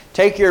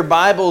Take your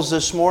Bibles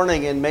this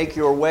morning and make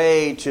your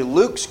way to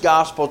Luke's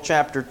Gospel,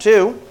 chapter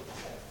 2.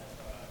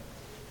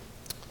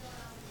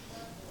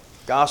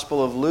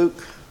 Gospel of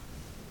Luke,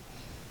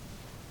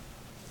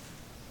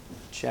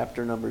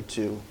 chapter number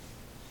 2.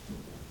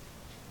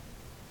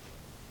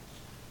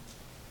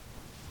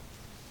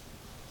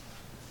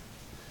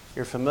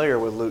 You're familiar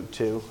with Luke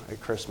 2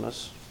 at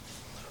Christmas.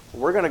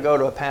 We're going to go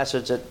to a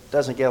passage that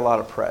doesn't get a lot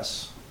of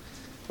press,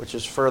 which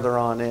is further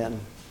on in.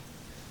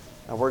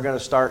 And we're going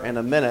to start in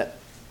a minute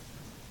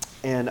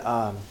in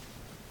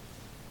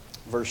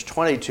verse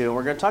 22. And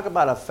we're going to talk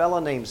about a fellow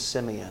named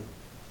Simeon.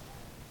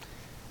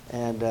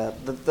 And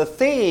the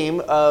theme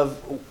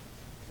of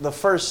the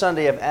first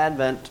Sunday of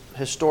Advent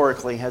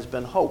historically has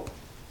been hope.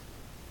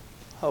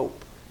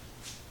 Hope.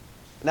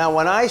 Now,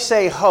 when I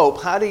say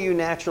hope, how do you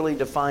naturally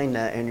define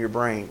that in your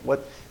brain?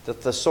 What the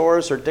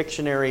thesaurus or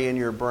dictionary in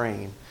your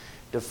brain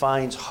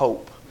defines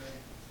hope?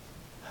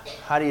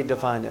 How do you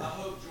define it?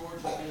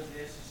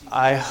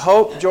 I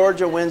hope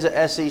Georgia wins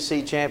the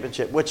SEC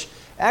championship, which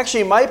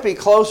actually might be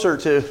closer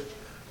to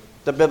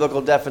the biblical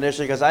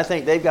definition because I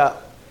think they've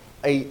got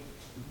a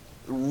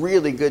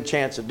really good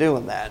chance of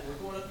doing that.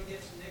 We're going up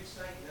against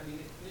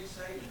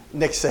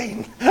Nick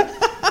Saban. Nick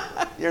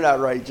Saban. You're not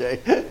right, Jay.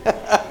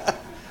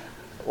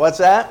 What's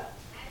that?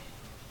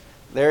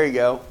 There you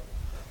go.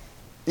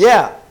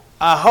 Yeah,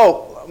 I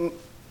hope.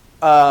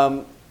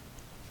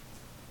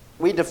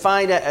 We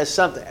define it as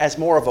something, as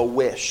more of a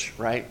wish,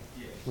 right?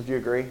 Yes. Would you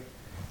agree?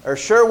 Or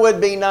sure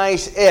would be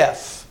nice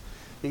if.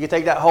 You could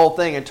take that whole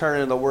thing and turn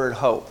it into the word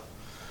hope.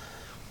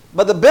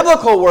 But the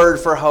biblical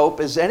word for hope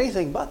is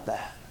anything but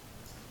that.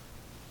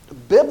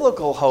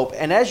 Biblical hope.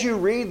 And as you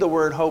read the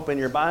word hope in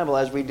your Bible,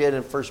 as we did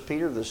in 1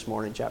 Peter this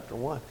morning, chapter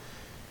 1,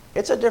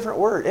 it's a different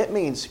word. It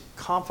means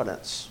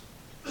confidence.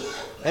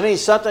 It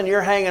means something you're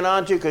hanging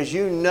on to because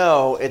you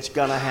know it's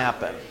going to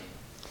happen.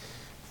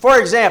 For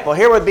example,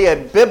 here would be a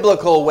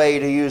biblical way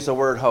to use the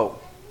word hope.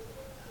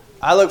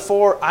 I look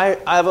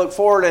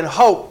forward and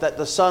hope that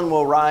the sun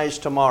will rise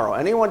tomorrow.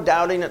 Anyone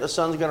doubting that the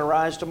sun's going to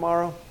rise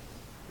tomorrow?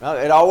 Well,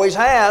 it always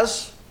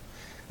has.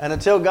 And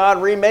until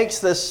God remakes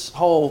this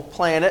whole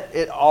planet,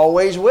 it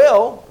always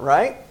will,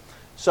 right?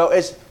 So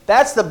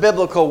that's the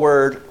biblical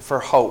word for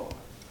hope.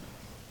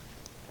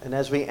 And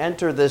as we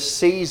enter this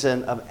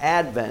season of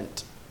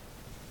Advent,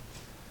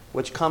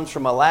 which comes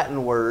from a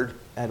Latin word,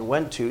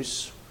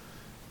 adventus,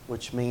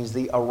 which means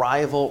the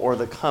arrival or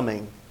the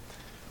coming,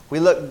 we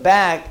look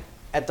back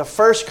at the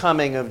first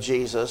coming of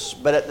Jesus,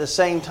 but at the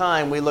same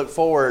time we look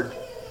forward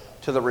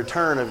to the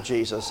return of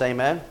Jesus.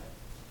 Amen?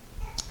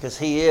 Because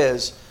He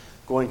is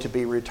going to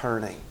be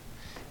returning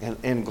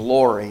in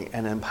glory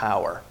and in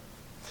power.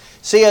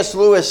 C.S.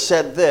 Lewis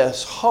said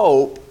this: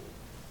 hope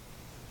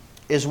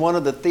is one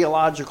of the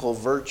theological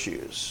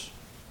virtues.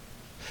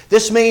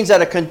 This means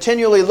that a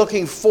continually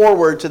looking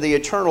forward to the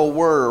eternal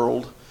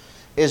world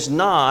is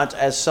not,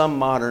 as some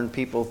modern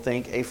people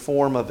think, a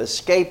form of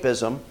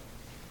escapism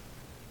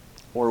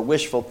or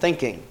wishful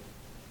thinking,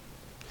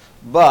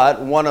 but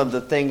one of the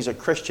things a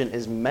Christian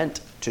is meant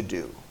to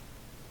do.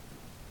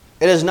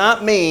 It does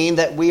not mean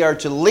that we are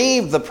to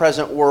leave the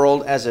present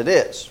world as it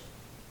is.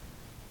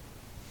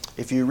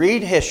 If you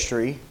read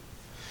history,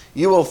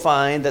 you will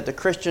find that the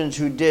Christians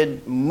who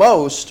did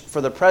most for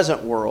the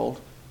present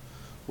world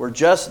were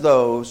just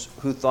those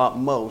who thought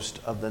most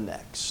of the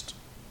next.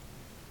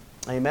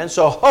 Amen?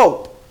 So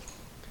hope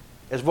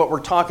is what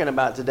we're talking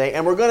about today.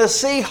 And we're going to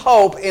see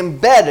hope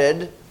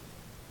embedded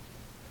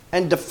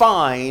and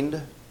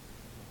defined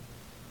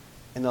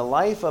in the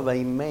life of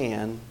a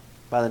man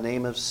by the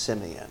name of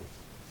Simeon.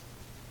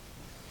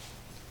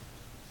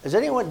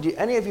 Do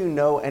any of you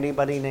know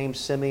anybody named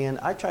Simeon?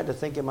 I tried to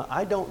think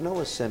I don't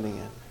know a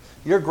Simeon.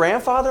 Your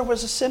grandfather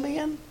was a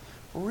Simeon?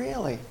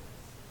 Really?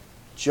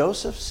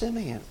 Joseph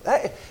Simeon.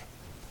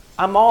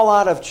 I'm all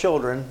out of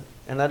children,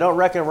 and I don't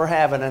reckon we're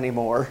having any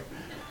more.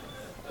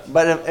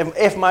 But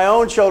if my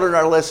own children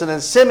are listening,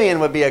 Simeon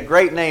would be a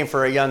great name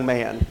for a young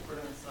man.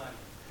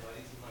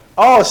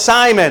 Oh,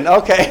 Simon.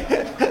 Okay.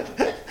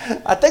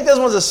 I think this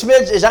one's a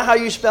smidge. Is that how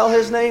you spell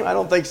his name? I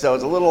don't think so.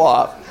 It's a little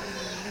off.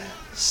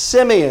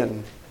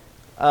 Simeon.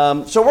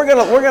 So we're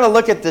gonna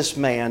look at this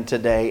man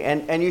today,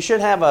 and you should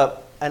have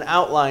an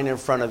outline in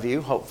front of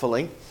you,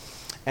 hopefully.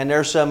 And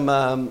there's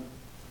some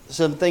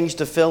things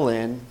to fill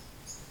in.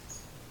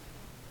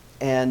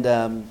 And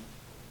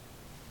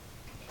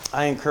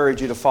I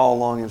encourage you to follow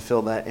along and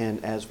fill that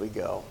in as we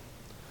go.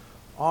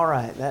 All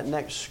right, that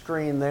next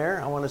screen there,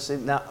 I want to see.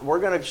 Now, we're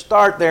going to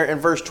start there in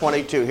verse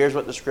 22. Here's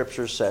what the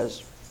Scripture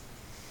says.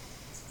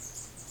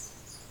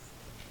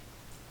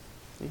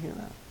 You hear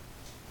that?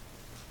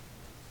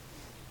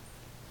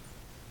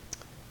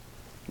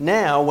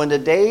 Now, when the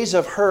days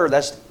of her,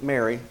 that's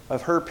Mary,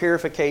 of her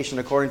purification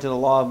according to the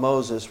law of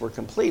Moses were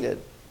completed,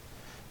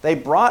 they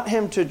brought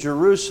him to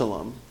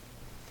Jerusalem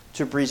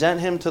to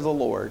present him to the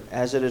Lord.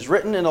 As it is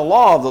written in the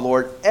law of the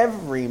Lord,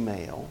 every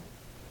male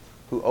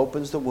who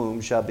opens the womb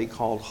shall be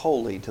called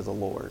holy to the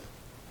Lord,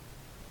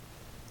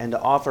 and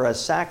to offer a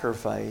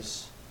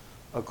sacrifice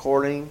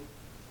according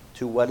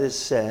to what is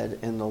said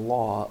in the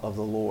law of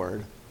the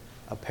Lord,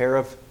 a pair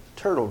of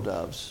turtle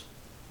doves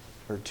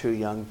or 2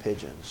 young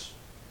pigeons.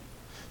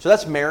 So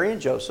that's Mary and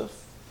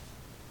Joseph.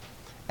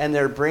 And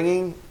they're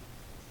bringing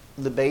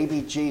the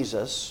baby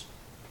Jesus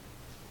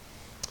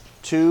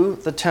to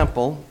the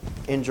temple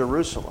in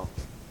Jerusalem.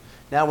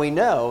 Now we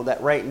know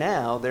that right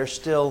now they're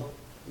still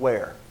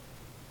where?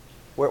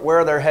 Where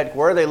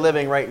are they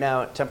living right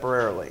now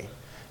temporarily?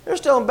 They're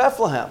still in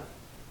Bethlehem,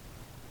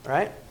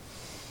 right?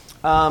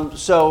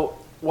 So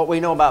what we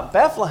know about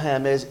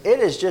Bethlehem is it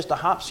is just a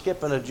hop,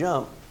 skip, and a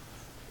jump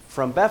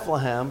from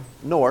Bethlehem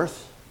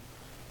north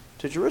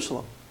to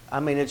Jerusalem. I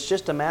mean, it's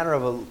just a matter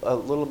of a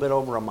little bit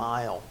over a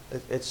mile.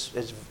 It's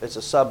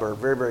a suburb,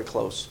 very, very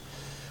close,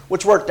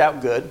 which worked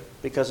out good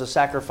because the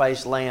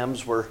sacrificed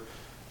lambs were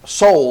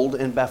sold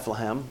in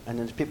Bethlehem, and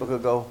then people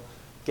could go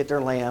get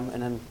their lamb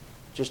and then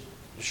just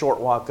a short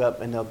walk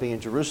up, and they'll be in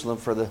Jerusalem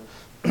for the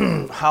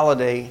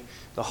holiday,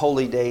 the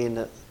holy day,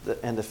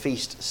 and the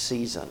feast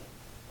season.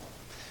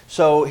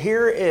 So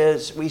here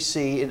is, we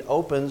see, it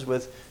opens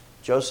with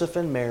Joseph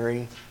and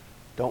Mary,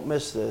 don't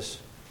miss this,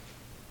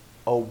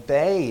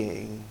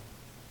 obeying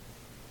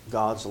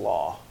God's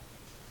law.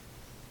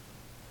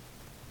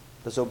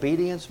 Does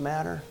obedience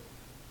matter?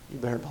 You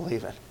better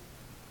believe it.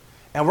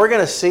 And we're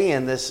going to see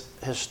in this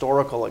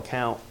historical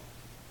account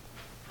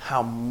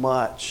how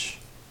much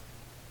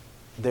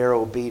their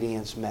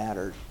obedience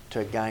mattered to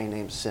a guy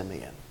named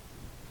Simeon.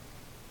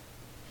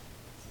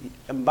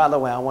 And by the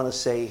way, I want to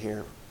say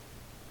here,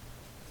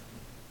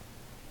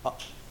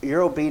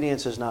 your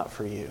obedience is not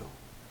for you.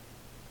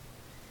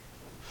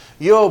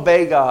 You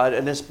obey God,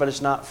 but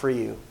it's not for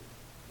you.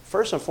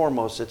 First and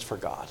foremost, it's for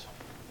God.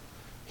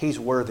 He's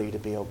worthy to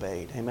be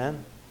obeyed.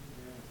 Amen?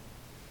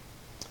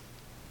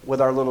 With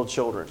our little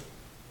children,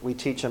 we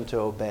teach them to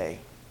obey.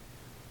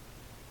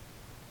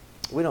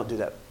 We don't do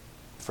that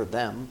for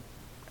them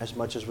as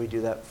much as we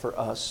do that for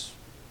us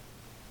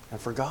and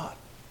for God.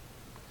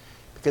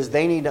 Because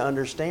they need to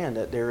understand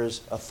that there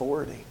is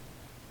authority.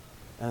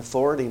 And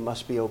authority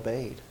must be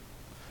obeyed.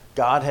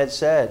 God had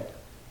said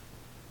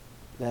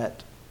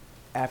that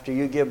after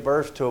you give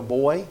birth to a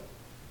boy,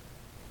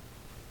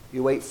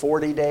 you wait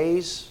 40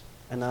 days,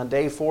 and on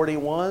day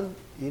 41,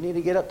 you need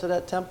to get up to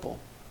that temple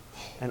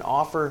and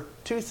offer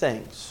 2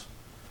 things.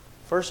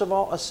 First of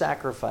all, a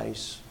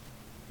sacrifice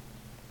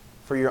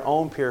for your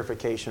own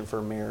purification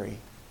for Mary.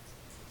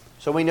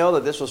 So we know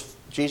that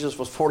Jesus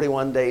was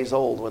 41 days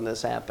old when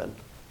this happened.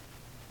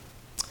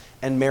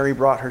 And Mary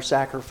brought her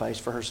sacrifice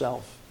for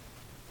herself.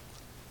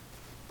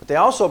 But they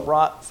also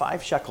brought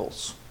 5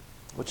 shekels,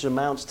 which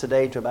amounts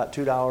today to about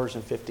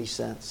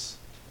 $2.50.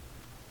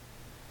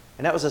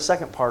 And that was the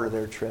second part of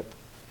their trip,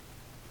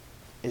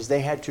 is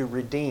they had to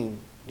redeem. Do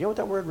you know what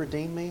that word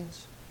redeem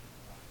means?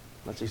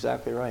 That's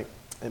exactly right.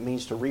 It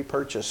means to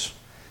repurchase,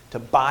 to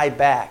buy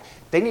back.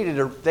 They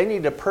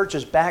needed to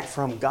purchase back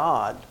from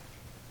God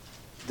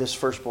this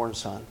firstborn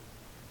son.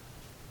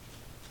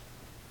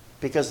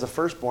 Because the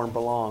firstborn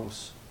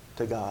belongs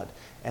to God.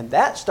 And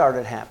that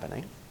started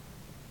happening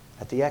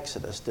at the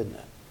Exodus, didn't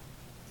it?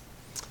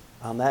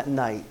 On that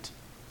night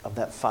of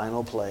that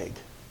final plague,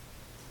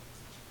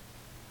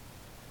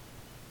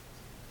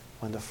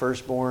 when the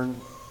firstborn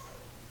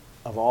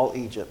of all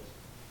Egypt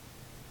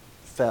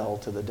fell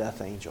to the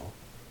death angel.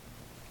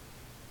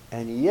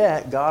 And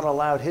yet, God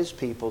allowed His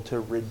people to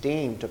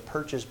redeem, to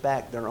purchase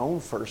back their own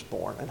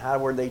firstborn. And how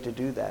were they to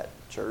do that,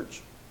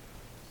 church?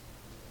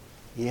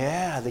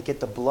 Yeah, they get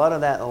the blood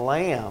of that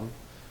lamb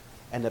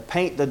and to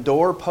paint the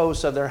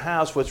doorposts of their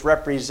house, which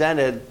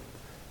represented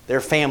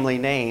their family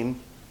name.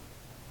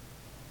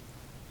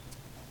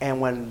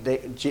 And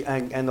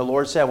the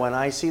Lord said, when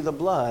I see the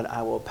blood,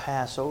 I will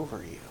pass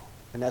over you.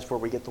 And that's where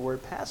we get the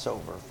word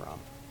Passover from.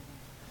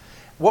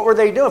 What were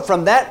they doing?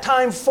 From that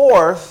time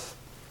forth,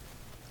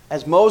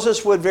 as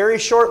Moses would very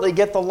shortly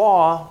get the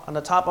law on the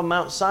top of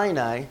Mount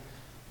Sinai,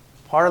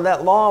 part of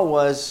that law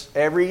was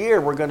every year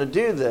we're going to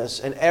do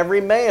this. And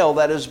every male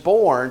that is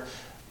born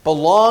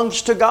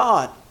belongs to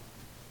God.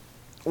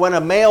 When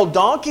a male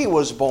donkey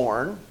was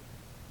born,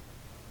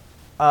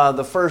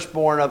 the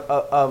firstborn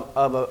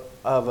of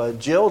a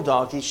Jill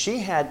donkey, she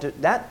had to,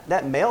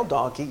 that male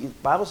donkey, the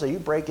Bible says you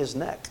break his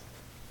neck.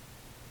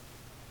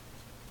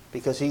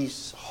 Because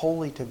he's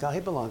holy to God. He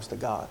belongs to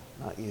God,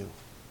 not you.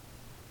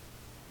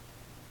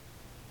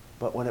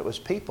 But when it was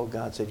people,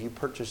 God said, you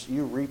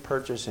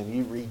repurchase him,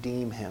 you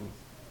redeem him.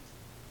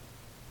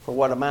 For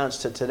what amounts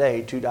to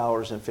today,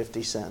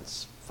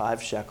 $2.50,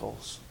 5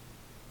 shekels.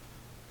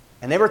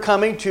 And they were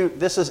coming to,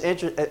 this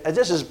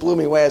just blew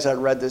me away as I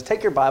read this.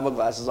 Take your Bible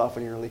glasses off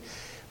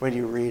when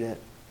you read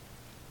it.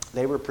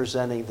 They were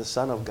presenting the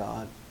Son of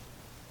God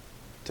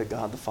to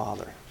God the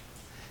Father.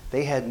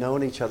 They had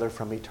known each other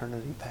from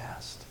eternity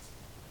past.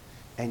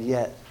 And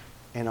yet,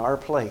 in our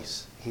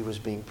place, he was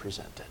being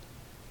presented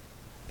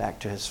back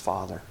to his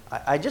Father.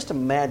 I just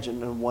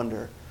imagine and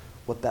wonder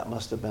what that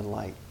must have been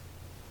like.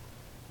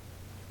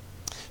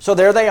 So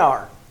there they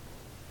are.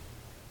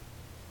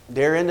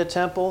 They're in the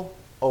temple,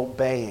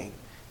 obeying,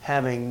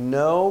 having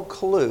no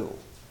clue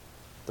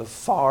the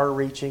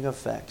far-reaching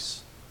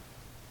effects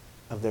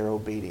of their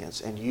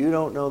obedience. And you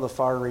don't know the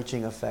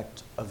far-reaching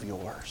effect of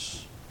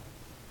yours.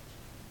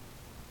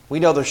 We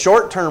know the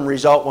short-term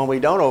result when we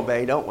don't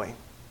obey, don't we?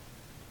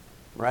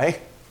 Right?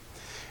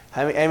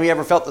 Have you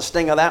ever felt the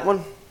sting of that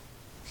one?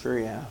 Sure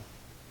you have.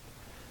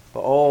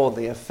 But oh,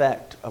 the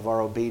effect of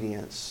our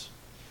obedience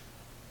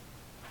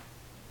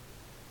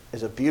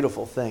is a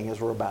beautiful thing, as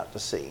we're about to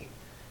see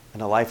in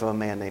the life of a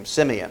man named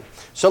Simeon.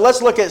 So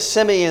let's look at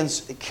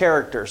Simeon's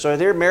character. So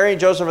there, Mary and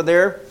Joseph are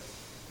there.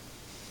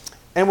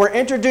 And we're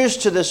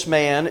introduced to this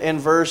man in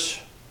verse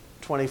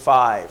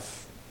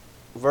 25.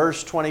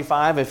 Verse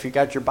 25, if you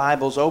got your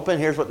Bibles open,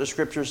 here's what the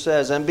Scripture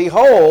says. And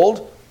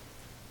behold,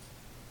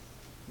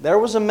 there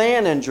was a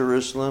man in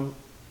Jerusalem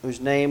whose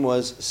name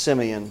was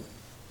Simeon.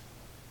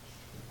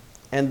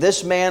 And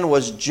this man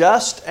was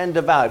just and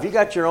devout. If you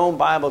got your own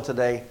Bible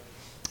today,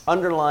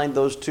 underline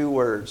those two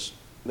words.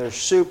 They're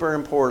super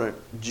important.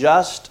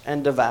 Just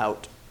and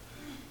devout.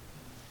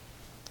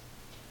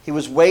 He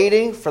was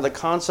waiting for the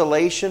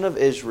consolation of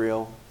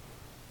Israel,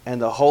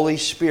 and the Holy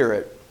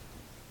Spirit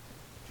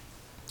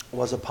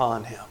was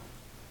upon him.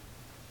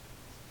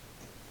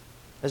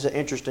 That's an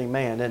interesting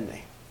man, isn't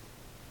he?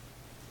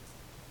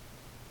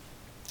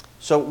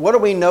 So what do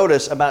we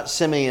notice about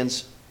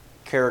Simeon's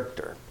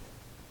character,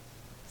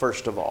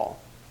 first of all?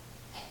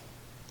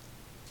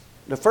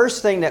 The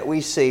first thing that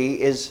we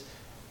see is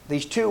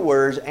these two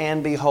words,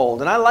 and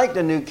behold. And I like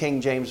the New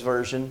King James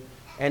Version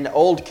and the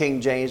Old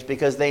King James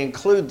because they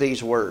include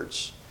these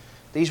words.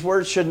 These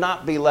words should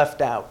not be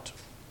left out.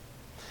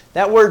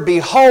 That word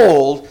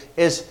behold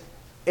is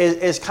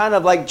kind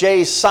of like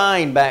Jay's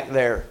sign back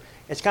there.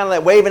 It's kind of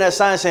like waving that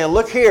sign saying,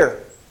 look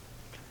here.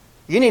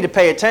 You need to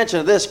pay attention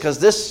to this because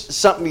this is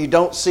something you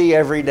don't see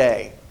every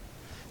day.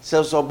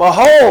 So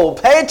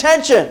behold, pay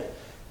attention.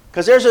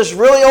 Because there's this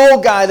really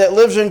old guy that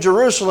lives in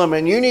Jerusalem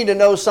and you need to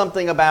know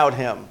something about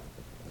him.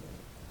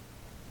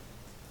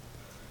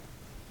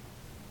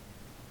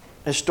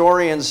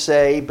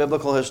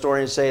 Biblical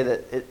historians say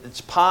that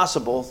it's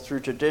possible through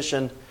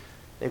tradition,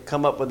 they've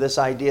come up with this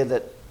idea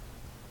that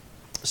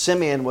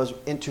Simeon was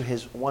into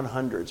his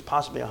 100s,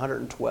 possibly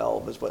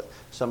 112 is what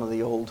some of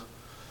the old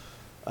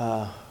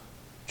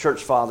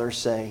church fathers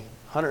say.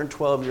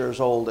 112 years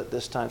old at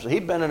this time. So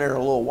he'd been in there a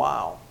little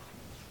while.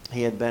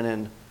 He had been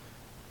in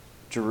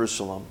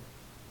Jerusalem.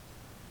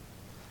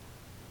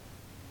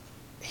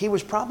 He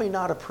was probably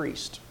not a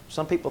priest.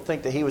 Some people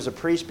think that he was a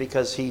priest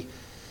because he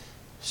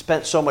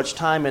spent so much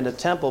time in the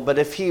temple. But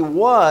if he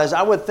was,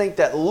 I would think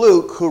that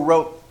Luke, who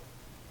wrote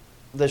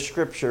the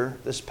scripture,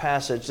 this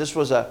passage, this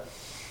was a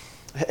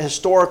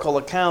historical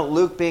account.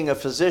 Luke, being a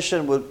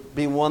physician, would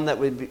be one that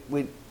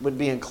would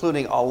be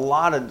including a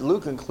lot of,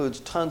 Luke includes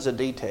tons of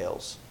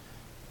details.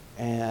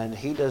 And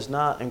he does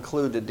not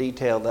include the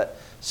detail that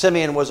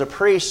Simeon was a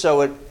priest,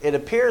 so it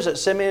appears that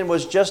Simeon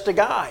was just a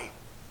guy.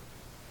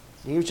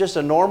 He was just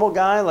a normal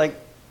guy like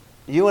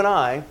you and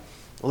I,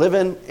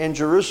 living in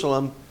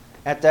Jerusalem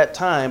at that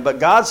time. But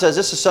God says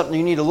this is something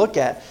you need to look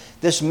at.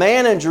 This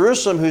man in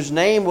Jerusalem whose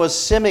name was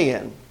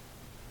Simeon.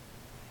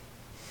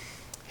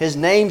 His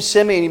name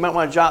Simeon, you might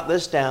want to jot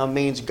this down,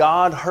 means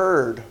God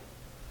heard.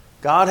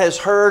 God has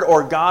heard,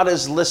 or God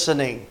is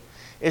listening.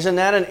 Isn't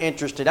that an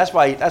interesting? That's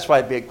why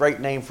it'd be a great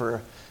name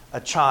for a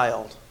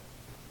child.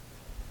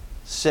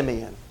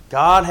 Simeon.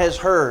 God has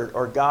heard,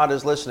 or God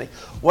is listening.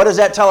 What does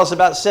that tell us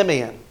about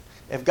Simeon?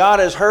 If God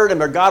has heard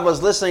him, or God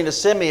was listening to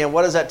Simeon,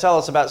 what does that tell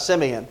us about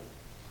Simeon?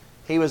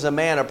 He was a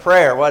man of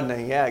prayer, wasn't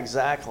he? Yeah,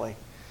 exactly.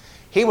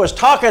 He was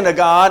talking to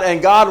God,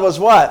 and God was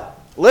what?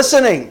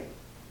 Listening.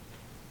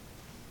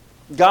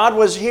 God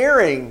was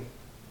hearing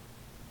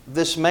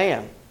this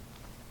man.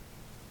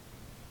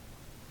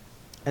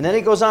 And then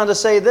he goes on to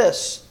say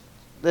this.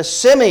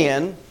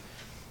 Simeon,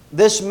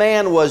 this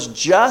man was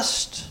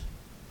just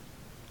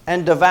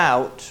and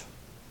devout,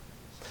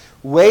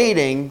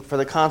 waiting for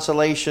the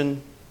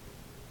consolation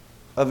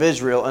of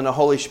Israel, and the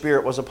Holy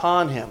Spirit was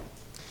upon him.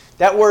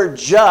 That word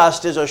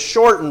just is a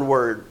shortened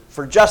word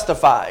for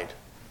justified.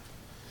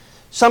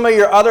 Some of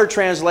your other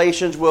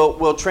translations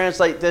will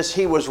translate this,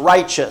 he was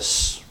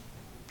righteous.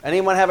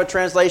 Anyone have a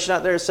translation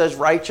out there that says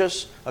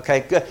righteous?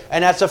 Okay, good.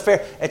 And that's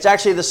it's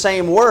actually the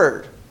same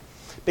word.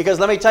 Because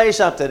let me tell you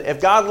something, if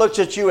God looks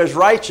at you as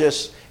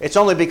righteous, it's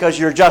only because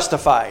you're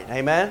justified.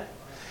 Amen?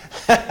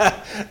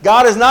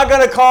 God is not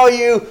going to call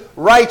you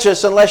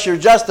righteous unless you're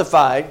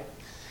justified.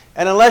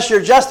 And unless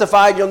you're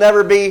justified, you'll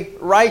never be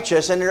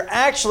righteous. And they're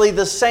actually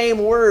the same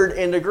word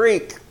in the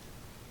Greek.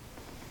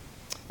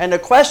 And the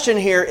question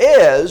here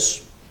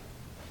is,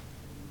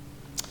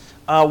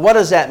 what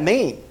does that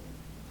mean?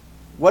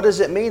 What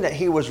does it mean that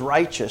he was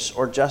righteous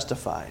or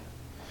justified?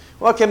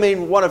 Well, it can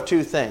mean one of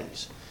two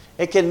things.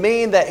 It can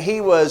mean that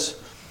he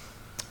was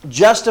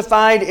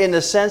justified in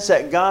the sense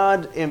that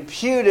God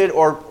imputed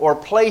or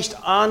placed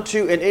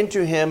onto and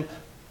into him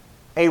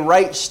a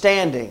right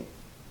standing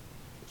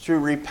through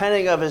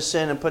repenting of his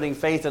sin and putting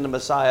faith in the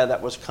Messiah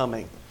that was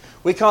coming.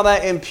 We call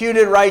that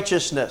imputed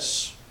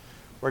righteousness,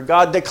 where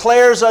God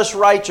declares us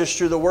righteous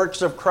through the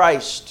works of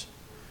Christ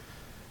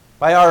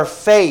by our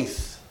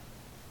faith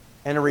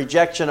and a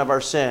rejection of our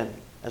sin.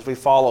 as we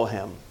follow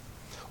him.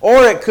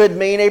 Or it could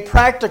mean a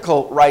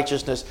practical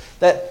righteousness,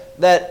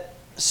 that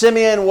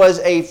Simeon was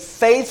a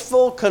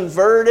faithful,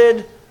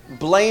 converted,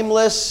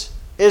 blameless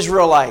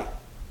Israelite.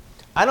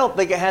 I don't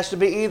think it has to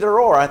be either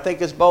or. I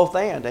think it's both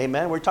and.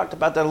 Amen. We talked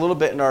about that a little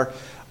bit in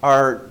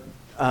our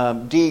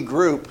D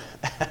group,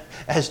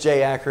 as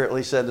Jay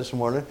accurately said this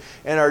morning.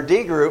 In our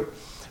D group,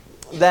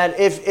 that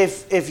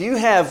if you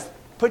have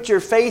put your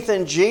faith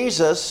in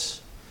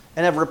Jesus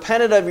and have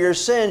repented of your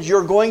sins,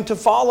 you're going to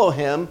follow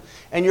him,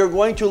 and you're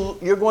going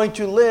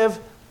to live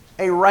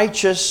a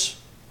righteous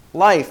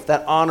life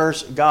that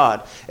honors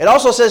God. It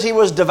also says he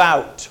was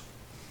devout.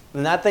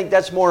 And I think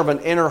that's more of an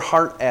inner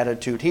heart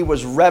attitude. He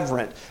was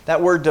reverent.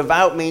 That word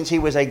devout means he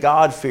was a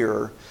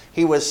God-fearer.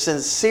 He was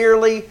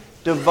sincerely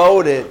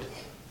devoted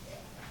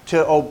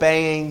to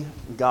obeying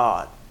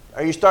God.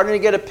 Are you starting to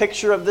get a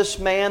picture of this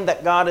man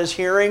that God is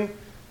hearing?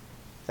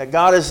 That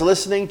God is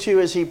listening to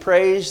as he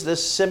prays,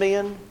 this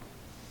Simeon?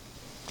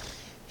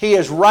 He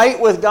is right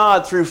with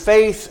God through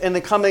faith in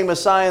the coming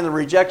Messiah and the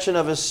rejection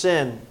of his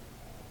sin.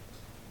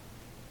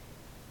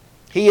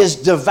 He is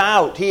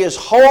devout. He is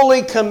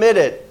wholly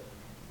committed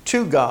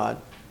to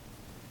God.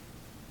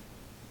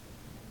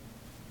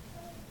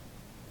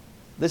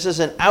 This is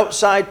an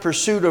outside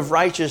pursuit of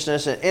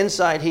righteousness, and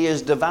inside he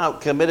is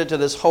devout, committed to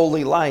this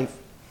holy life.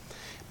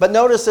 But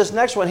notice this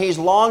next one. He's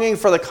longing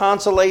for the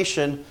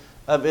consolation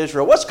of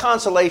Israel. What's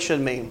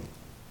consolation mean?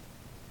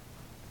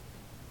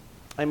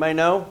 Anybody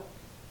know?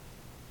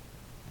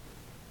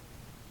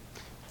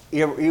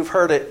 You've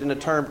heard it in the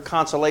term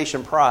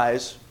consolation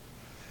prize.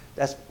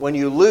 That's when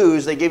you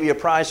lose, they give you a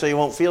prize so you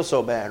won't feel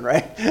so bad,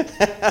 right?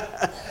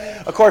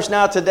 Of course,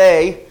 now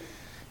today,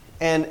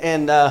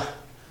 and the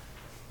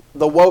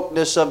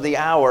wokeness of the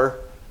hour,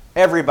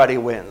 everybody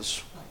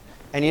wins.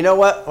 And you know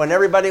what? When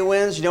everybody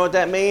wins, you know what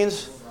that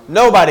means?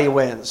 Nobody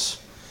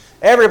wins.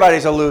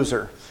 Everybody's a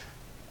loser.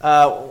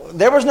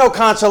 There was no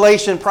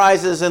consolation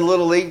prizes in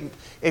Little League.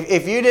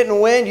 If you didn't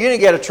win, you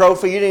didn't get a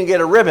trophy, you didn't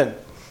get a ribbon.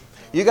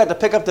 You got to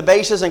pick up the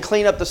bases and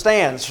clean up the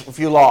stands if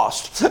you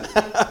lost.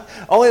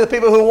 Only the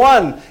people who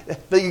won.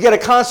 But you get a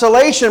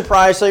consolation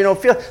prize so you don't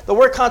feel. The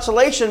word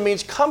consolation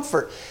means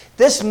comfort.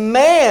 This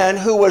man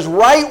who was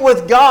right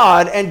with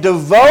God and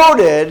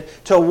devoted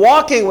to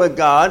walking with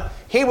God,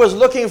 he was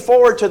looking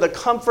forward to the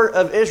comfort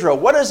of Israel.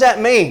 What does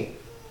that mean?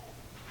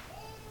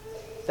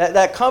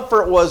 That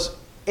comfort was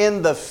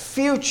in the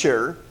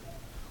future,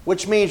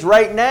 which means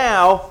right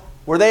now,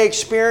 were they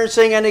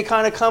experiencing any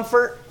kind of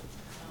comfort?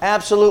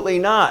 Absolutely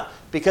not.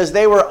 Because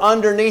they were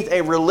underneath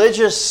a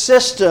religious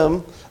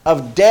system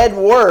of dead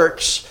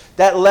works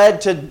that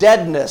led to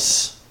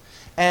deadness.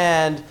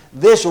 And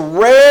this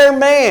rare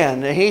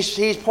man, and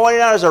he's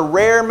pointed out as a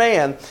rare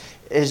man,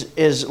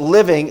 is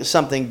living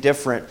something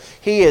different.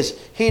 He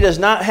does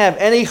not have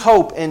any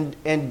hope in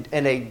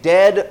a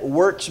dead,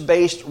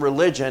 works-based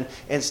religion.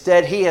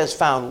 Instead, he has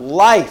found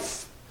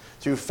life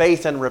through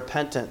faith and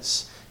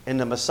repentance in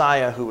the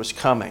Messiah who was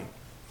coming.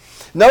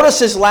 Notice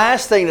this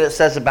last thing that it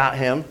says about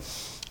him.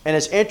 And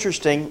it's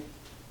interesting.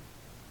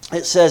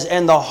 It says,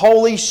 and the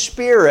Holy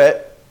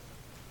Spirit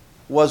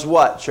was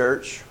what,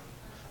 church?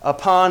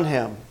 Upon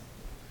him.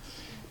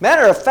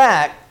 Matter of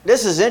fact,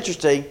 this is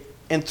interesting.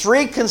 In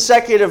 3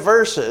 consecutive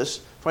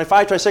verses,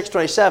 25, 26,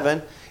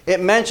 27, it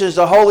mentions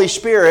the Holy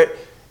Spirit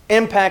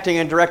impacting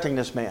and directing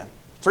this man.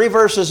 3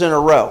 verses in a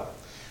row,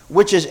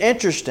 which is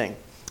interesting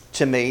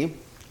to me.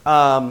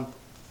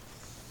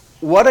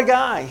 What a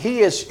guy. He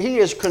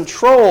is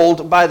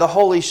controlled by the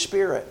Holy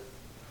Spirit.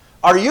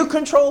 Are you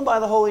controlled by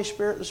the Holy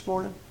Spirit this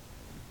morning?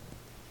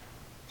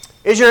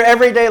 Is your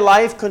everyday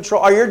life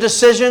controlled? Are your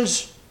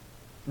decisions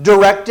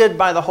directed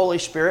by the Holy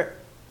Spirit?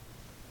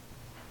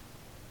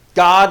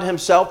 God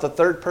himself, the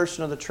third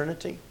person of the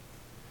Trinity?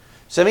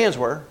 Simeon's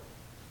were.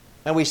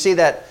 And we see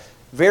that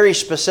very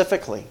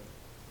specifically.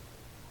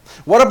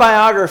 What a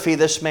biography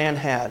this man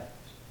had.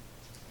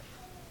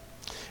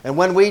 And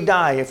when we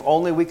die, if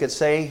only we could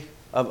say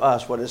of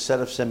us what is said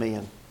of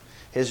Simeon.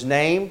 His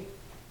name,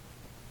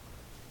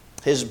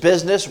 his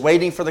business,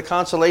 waiting for the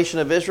consolation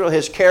of Israel,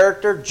 his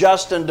character,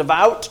 just and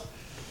devout,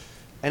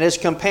 and his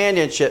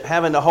companionship,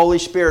 having the Holy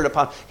Spirit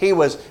upon. He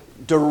was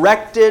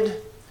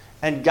directed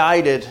and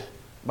guided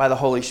by the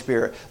Holy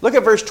Spirit. Look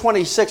at verse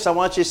 26. I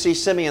want you to see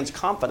Simeon's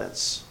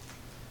confidence.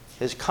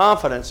 His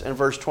confidence in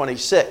verse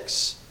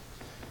 26.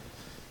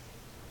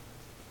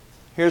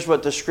 Here's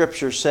what the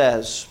Scripture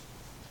says.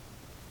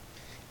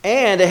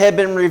 And it had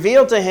been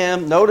revealed to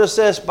him, notice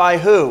this, by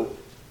who?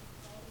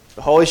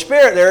 The Holy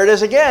Spirit. There it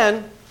is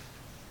again.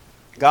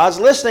 God's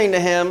listening to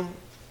him,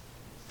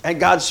 and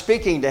God's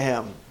speaking to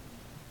him.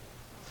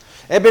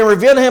 It had been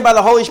revealed to him by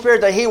the Holy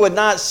Spirit that he would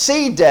not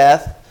see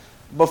death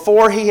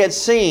before he had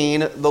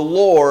seen the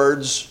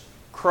Lord's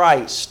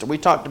Christ. We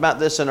talked about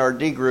this in our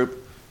D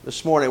group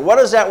this morning. What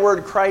does that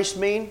word Christ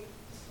mean?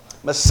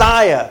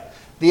 Messiah,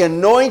 the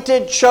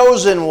anointed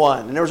chosen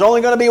one. And there was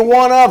only going to be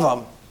one of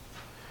them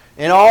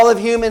in all of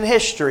human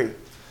history.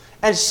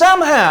 And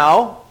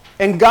somehow,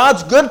 in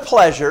God's good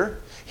pleasure,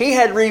 he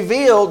had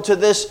revealed to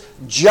this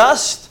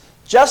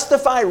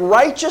justified,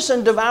 righteous,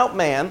 and devout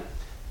man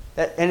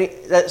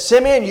that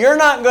Simeon, you're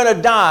not going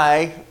to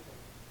die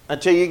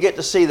until you get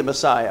to see the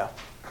Messiah.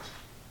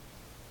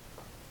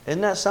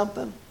 Isn't that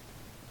something?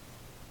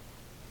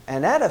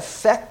 And that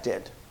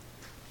affected,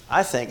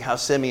 I think, how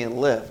Simeon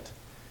lived.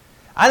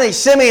 I think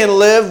Simeon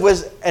lived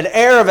with an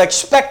air of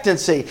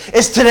expectancy.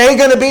 Is today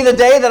going to be the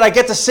day that I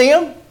get to see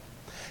him?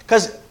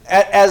 Because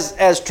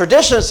as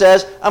tradition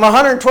says, I'm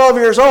 112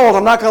 years old.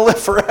 I'm not going to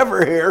live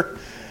forever here.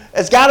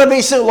 It's got to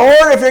be soon.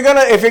 Lord, if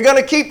you're going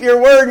to keep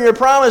your word and your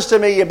promise to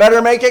me, you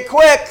better make it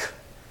quick.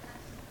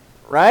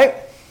 Right?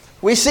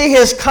 We see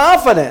his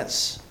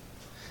confidence.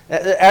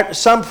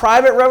 Some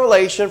private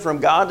revelation from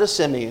God to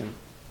Simeon.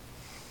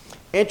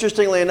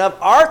 Interestingly enough,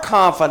 our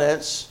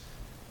confidence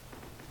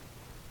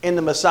in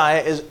the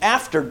Messiah is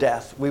after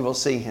death we will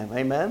see him.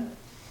 Amen?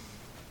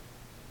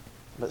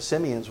 But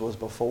Simeon's was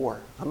before.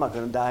 I'm not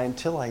going to die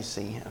until I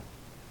see him.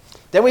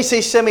 Then we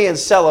see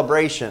Simeon's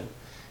celebration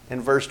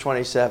in verse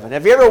 27.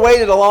 Have you ever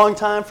waited a long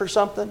time for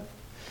something?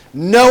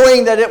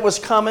 Knowing that it was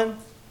coming?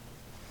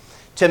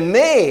 To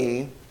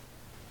me,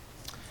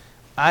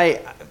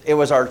 it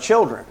was our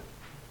children.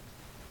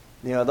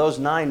 You know, those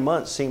 9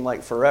 months seemed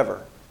like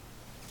forever.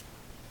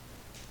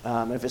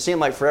 If it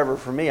seemed like forever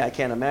for me, I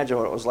can't imagine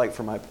what it was like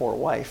for my poor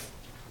wife.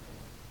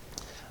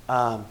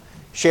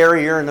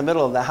 Sherry, you're in the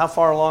middle of that. How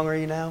far along are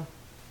you now?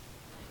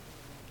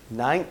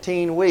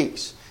 19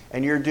 weeks.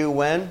 And you're due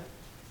when?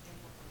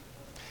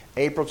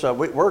 April. So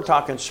we're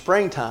talking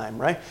springtime,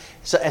 right?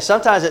 So, and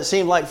sometimes it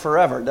seems like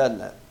forever,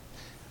 doesn't it?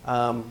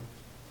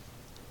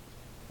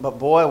 But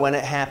boy, when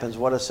it happens,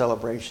 what a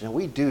celebration. And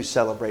we do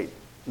celebrate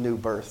new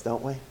birth,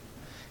 don't we?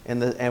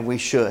 And we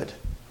should.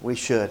 We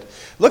should.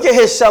 Look at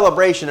his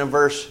celebration in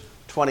verse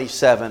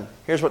 27.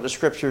 Here's what the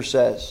scripture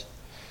says.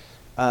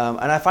 And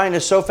I find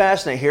this so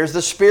fascinating. Here's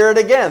the Spirit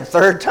again,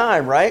 third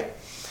time, right?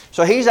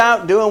 So he's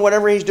out doing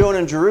whatever he's doing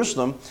in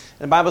Jerusalem. And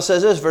the Bible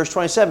says this, verse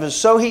 27.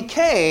 So he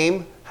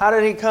came. How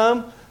did he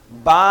come?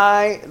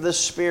 By the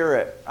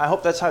Spirit. I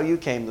hope that's how you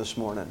came this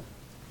morning.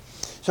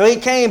 So he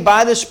came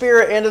by the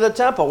Spirit into the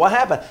temple. What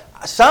happened?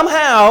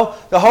 Somehow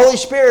the Holy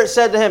Spirit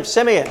said to him,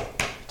 Simeon,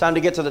 time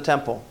to get to the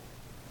temple.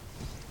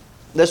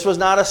 This was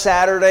not a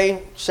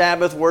Saturday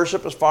Sabbath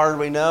worship as far as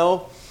we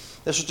know.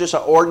 This was just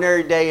an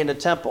ordinary day in the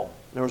temple.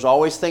 There was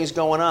always things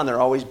going on. There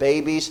were always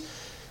babies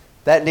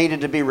that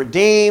needed to be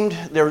redeemed.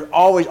 There were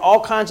always all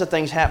kinds of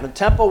things happening. The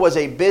temple was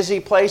a busy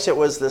place. It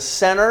was the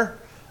center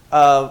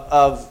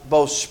of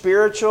both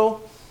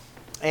spiritual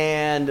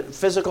and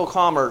physical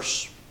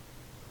commerce.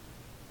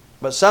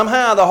 But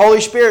somehow the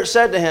Holy Spirit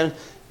said to him,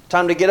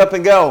 time to get up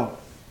and go.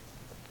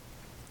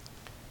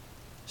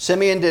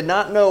 Simeon did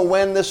not know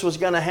when this was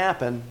going to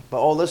happen,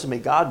 but oh, listen to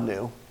me, God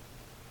knew.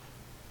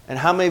 And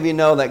how many of you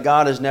know that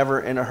God is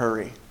never in a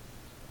hurry?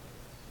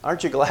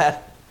 Aren't you glad?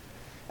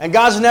 And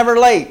God's never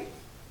late.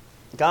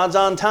 God's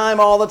on time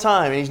all the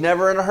time, and He's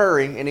never in a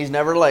hurry, and He's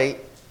never late.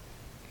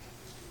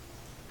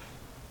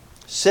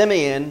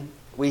 Simeon,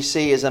 we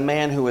see, is a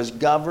man who is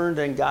governed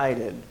and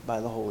guided by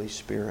the Holy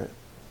Spirit.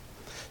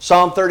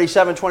 Psalm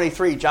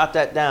 37:23, jot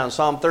that down.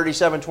 Psalm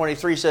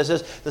 37:23 says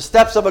this, the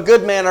steps of a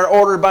good man are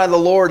ordered by the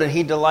Lord, and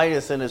he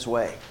delighteth in his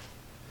way.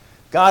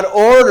 God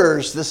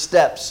orders the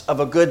steps of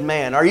a good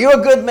man. Are you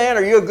a good man?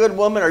 Are you a good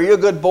woman? Are you a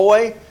good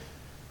boy?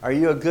 Are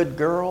you a good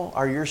girl?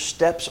 Are your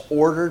steps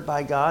ordered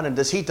by God? And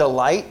does He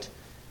delight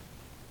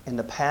in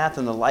the path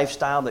and the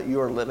lifestyle that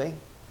you are living?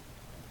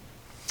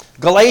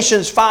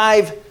 Galatians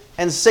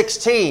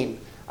 5:16.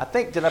 I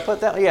think, did I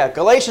put that? Yeah,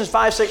 Galatians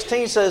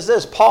 5:16 says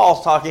this.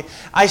 Paul's talking.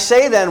 I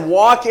say then,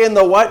 walk in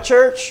the what,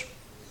 church?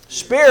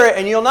 Spirit,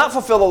 and you'll not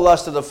fulfill the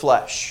lust of the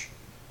flesh.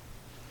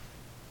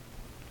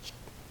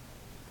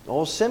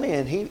 Old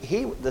Simeon,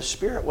 the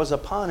Spirit was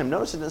upon him.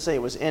 Notice it didn't say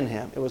it was in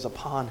him. It was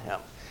upon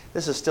him.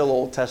 This is still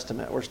Old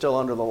Testament. We're still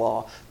under the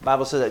law. The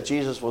Bible says that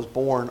Jesus was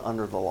born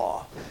under the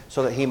law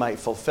so that He might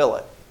fulfill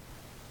it.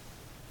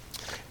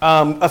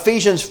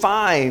 Ephesians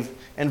 5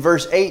 and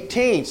verse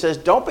 18 says,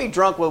 don't be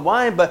drunk with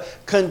wine, but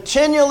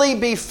continually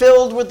be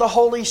filled with the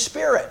Holy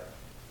Spirit.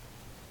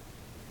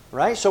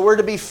 Right? So we're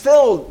to be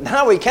filled.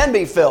 Now we can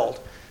be filled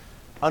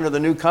under the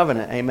new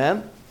covenant.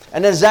 Amen?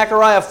 And then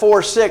Zechariah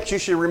 4:6, you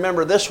should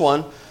remember this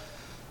one.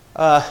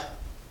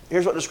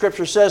 Here's what the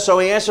scripture says. So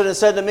he answered and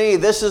said to me,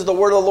 this is the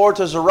word of the Lord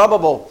to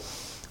Zerubbabel.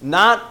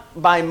 Not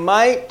by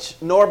might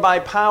nor by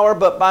power,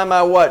 but by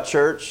my what,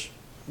 church?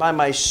 By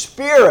my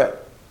Spirit,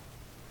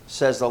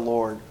 says the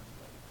Lord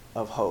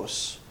of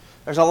hosts.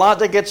 There's a lot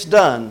that gets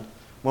done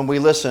when we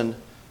listen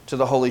to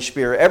the Holy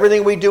Spirit.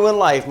 Everything we do in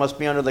life must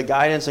be under the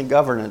guidance and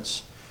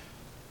governance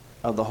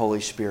of the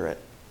Holy Spirit.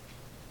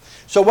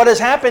 So what has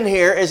happened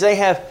here is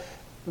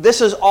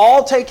this is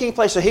all taking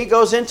place. So he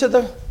goes into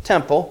the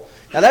temple.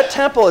 Now that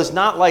temple is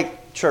not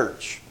like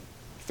church.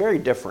 It's very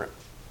different.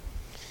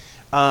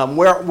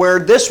 Where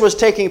this was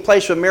taking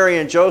place with Mary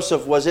and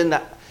Joseph was in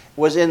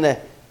the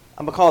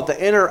I'm going to call it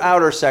the inner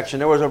outer section.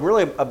 There was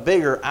a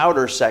bigger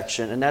outer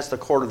section, and that's the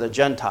court of the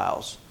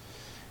Gentiles.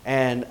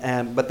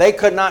 But they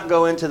could not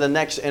go into the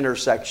next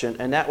intersection,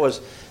 and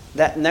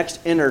that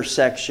next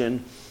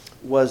intersection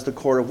was the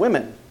court of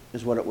women,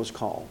 is what it was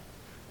called.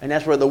 And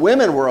that's where the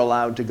women were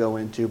allowed to go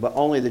into, but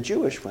only the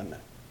Jewish women.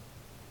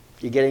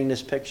 You getting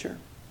this picture?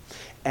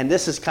 And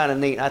this is kind of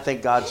neat. I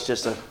think God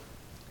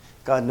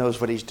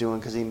knows what he's doing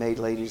because he made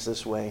ladies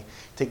this way.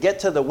 To get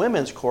to the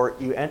women's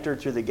court, you entered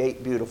through the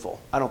gate beautiful.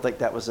 I don't think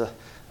that was a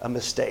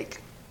mistake.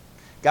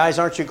 Guys,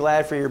 aren't you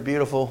glad for your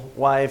beautiful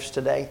wives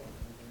today?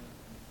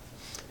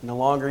 And the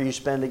longer you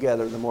spend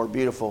together, the more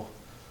beautiful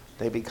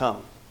they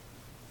become.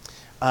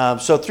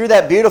 So through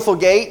that beautiful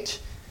gate,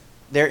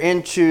 they're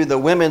into the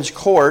women's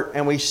court,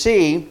 and we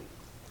see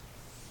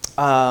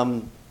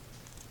that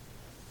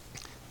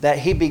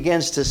he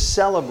begins to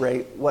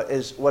celebrate what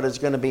is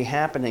going to be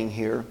happening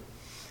here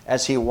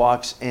as he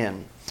walks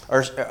in,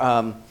 or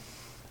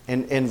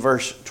in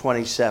verse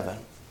 27.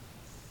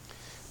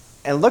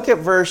 And look at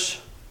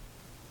verse.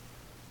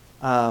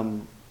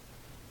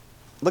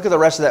 Look at the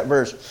rest of that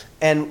verse.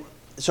 And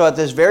so at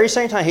this very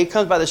same time, he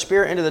comes by the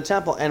Spirit into the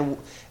temple,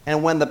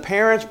 and when the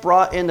parents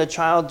brought in the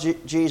child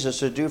Jesus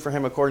to do for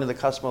him according to the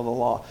custom of the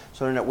law.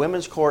 So in that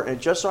women's court, and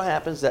it just so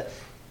happens that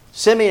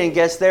Simeon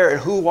gets there, and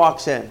who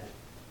walks in?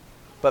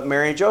 But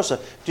Mary and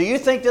Joseph. Do you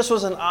think this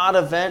was an odd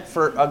event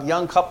for a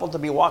young couple to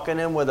be walking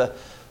in with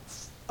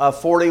a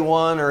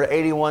 41 or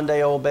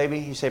 81-day-old baby?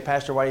 You say,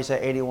 Pastor, why do you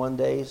say 81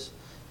 days?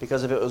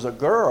 Because if it was a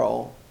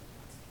girl,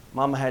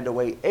 Mama had to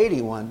wait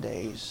 81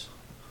 days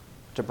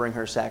to bring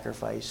her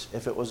sacrifice.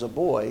 If it was a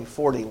boy,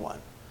 41.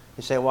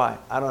 You say, why?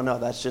 I don't know.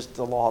 That's just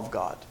the law of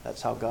God.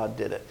 That's how God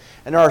did it.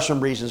 And there are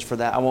some reasons for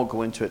that. I won't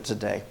go into it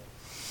today.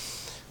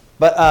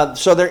 But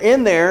so they're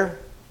in there,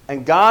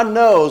 and God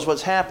knows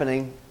what's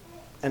happening.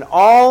 And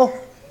all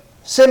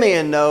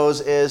Simeon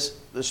knows is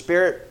the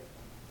Spirit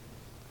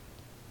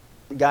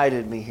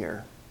guided me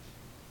here.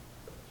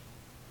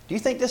 Do you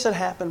think this had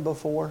happened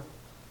before?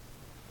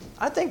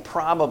 I think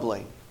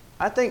probably.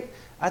 I think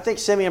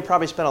Simeon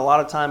probably spent a lot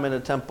of time in the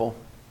temple.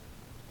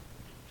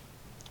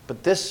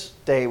 But this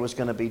day was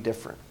going to be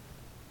different.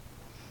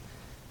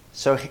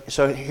 So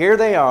here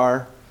they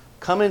are,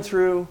 coming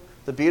through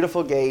the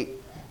beautiful gate.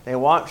 They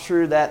walk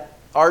through that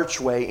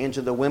archway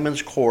into the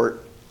women's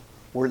court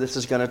where this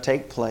is going to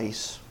take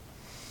place.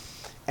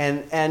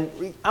 And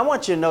I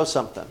want you to know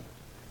something.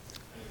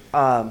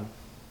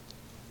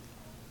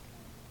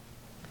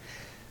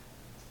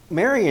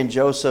 Mary and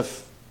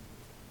Joseph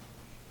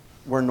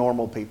were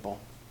normal people.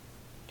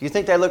 Do you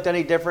think they looked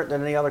any different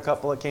than any other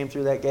couple that came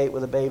through that gate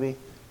with a baby?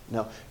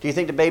 No. Do you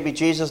think the baby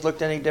Jesus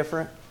looked any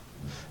different?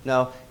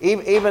 No.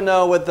 Even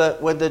though with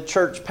the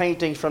church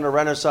paintings from the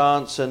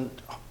Renaissance and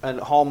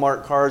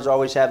Hallmark cards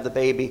always have the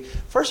baby.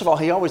 First of all,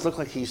 he always looked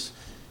like he's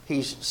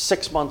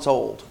 6 months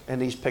old in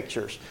these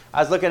pictures.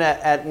 I was looking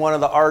at one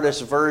of the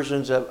artist's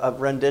versions of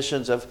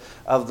renditions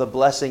of the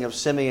blessing of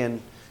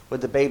Simeon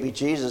with the baby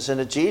Jesus,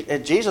 and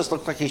Jesus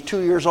looked like he's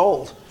 2 years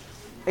old.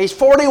 He's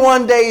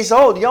 41 days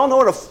old. Y'all know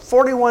what a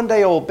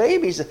 41-day-old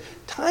baby's a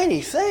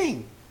tiny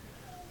thing,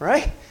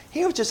 right?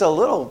 He was just a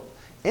little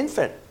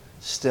infant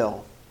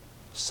still,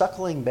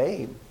 suckling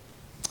babe.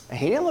 And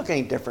he didn't look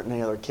any different than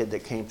any other kid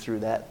that came through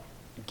that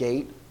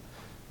gate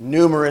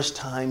numerous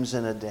times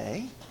in a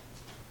day.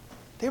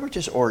 They were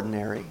just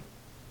ordinary.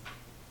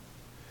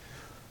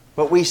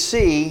 But we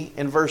see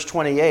in verse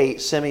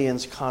 28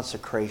 Simeon's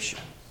consecration.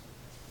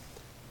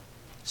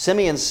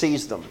 Simeon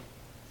sees them.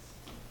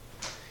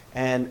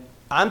 And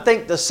I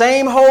think the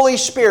same Holy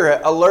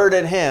Spirit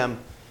alerted him.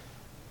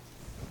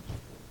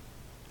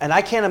 And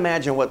I can't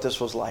imagine what this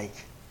was like.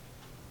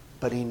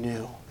 But he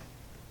knew.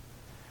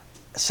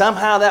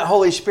 Somehow that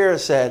Holy Spirit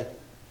said,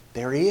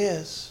 there he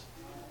is.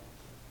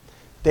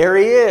 There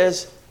he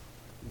is.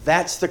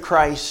 That's the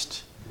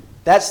Christ.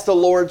 That's the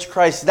Lord's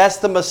Christ. That's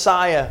the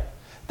Messiah.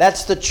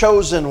 That's the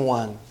chosen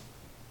one.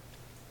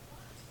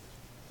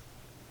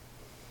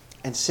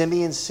 And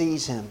Simeon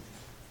sees him.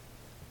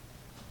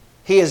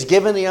 He is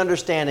given the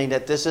understanding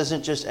that this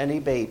isn't just any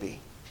baby,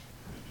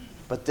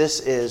 but this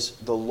is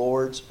the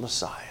Lord's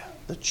Messiah,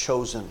 the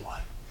chosen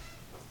one.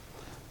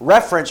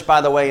 Referenced,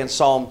 by the way, in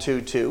Psalm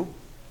 2:2.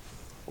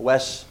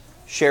 Wes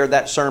shared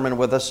that sermon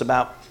with us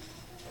about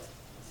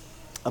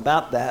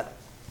that.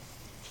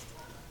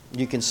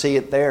 You can see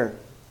it there.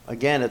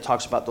 Again, it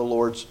talks about the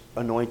Lord's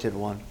anointed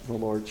one, the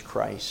Lord's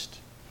Christ.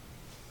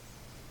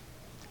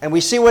 And we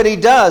see what he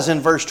does in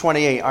verse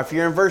 28. If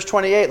you're in verse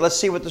 28, let's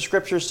see what the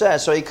scripture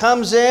says. So he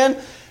comes in.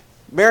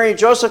 Mary and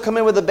Joseph come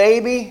in with a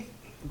baby.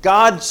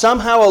 God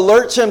somehow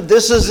alerts him,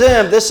 this is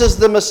him. This is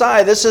the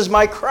Messiah. This is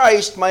my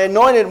Christ, my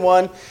anointed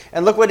one.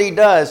 And look what he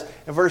does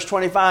in verse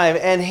 25.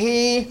 And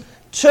he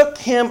took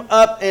him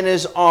up in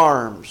his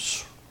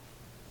arms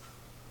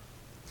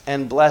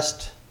and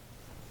blessed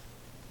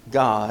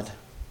God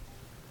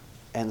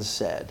and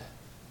said.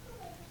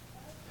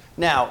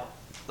 Now,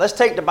 let's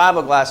take the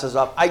Bible glasses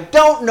off. I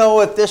don't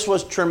know if this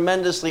was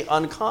tremendously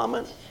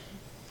uncommon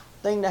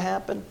thing to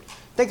happen.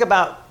 Think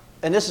about,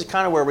 and this is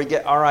kind of where we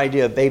get our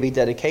idea of baby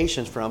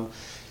dedications from,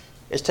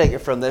 is taken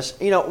from this.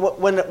 You know,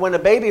 when a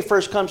baby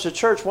first comes to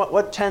church,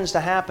 what tends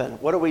to happen?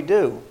 What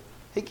do?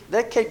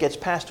 That kid gets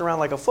passed around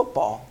like a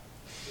football.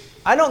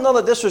 I don't know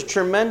that this was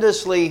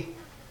tremendously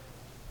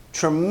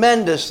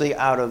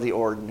out of the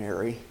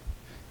ordinary.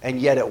 And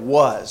yet it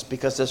was,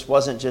 because this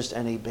wasn't just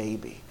any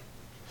baby.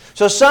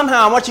 So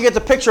somehow, once you get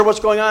the picture of what's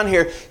going on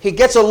here, he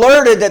gets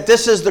alerted that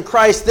this is the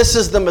Christ, this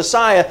is the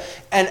Messiah.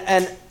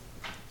 And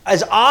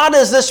as odd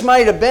as this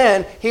might have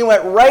been, he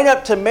went right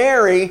up to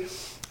Mary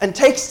and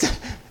takes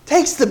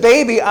the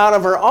baby out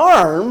of her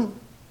arm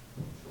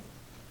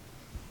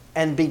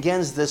and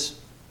begins this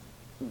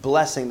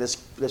blessing,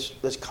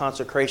 this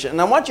consecration.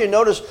 And I want you to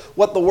notice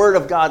what the Word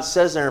of God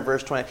says there in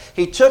verse 20.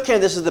 He took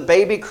him, this is the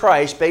baby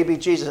Christ, baby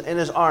Jesus, in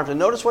his arms. And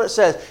notice what it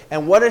says.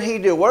 And what did he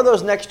do? What are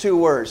those next two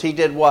words? He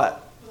did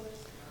what?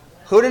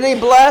 Who did he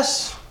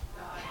bless?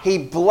 He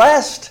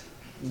blessed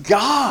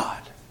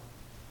God.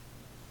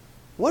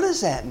 What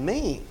does that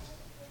mean?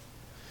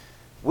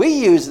 We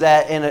use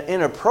that in an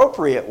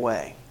inappropriate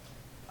way.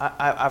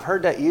 I've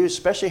heard that used,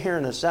 especially here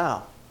in the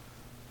South.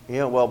 You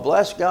know, well,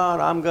 bless God,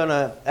 I'm going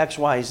to X,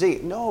 Y,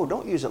 Z. No,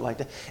 don't use it like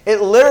that.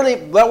 It literally,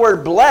 that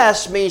word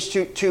bless means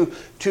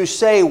to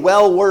say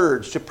well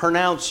words, to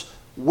pronounce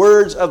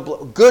words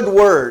of good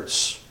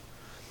words.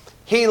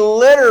 He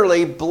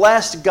literally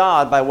blessed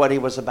God by what he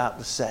was about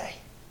to say.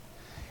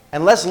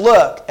 And let's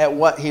look at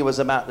what he was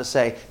about to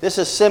say. This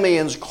is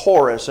Simeon's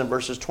chorus in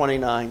verses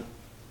 29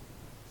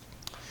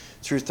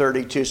 through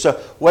 32. So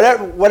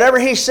whatever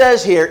he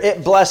says here,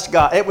 it blessed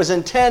God. It was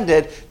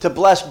intended to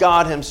bless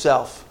God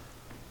himself.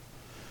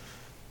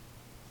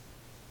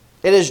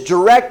 It is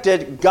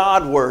directed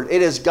Godward.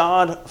 It is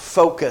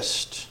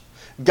God-focused.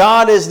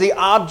 God is the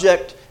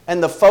object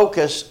and the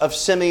focus of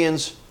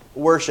Simeon's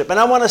worship. And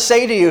I want to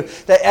say to you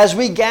that as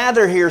we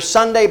gather here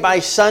Sunday by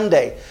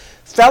Sunday,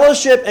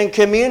 fellowship and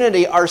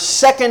community are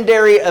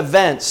secondary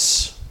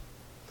events.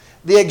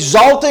 The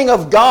exalting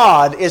of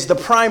God is the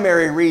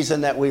primary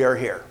reason that we are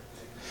here.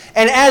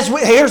 And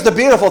here's the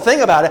beautiful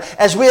thing about it.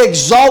 As we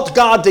exalt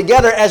God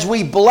together, as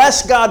we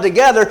bless God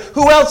together,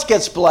 who else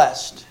gets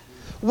blessed?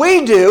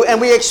 We do,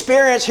 and we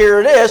experience, here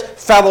it is,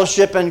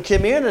 fellowship and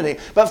community.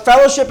 But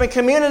fellowship and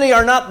community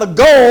are not the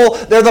goal,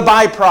 they're the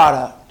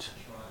byproduct.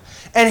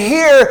 And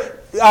here,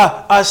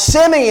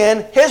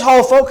 Simeon, his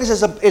whole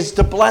focus is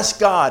to bless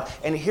God.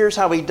 And here's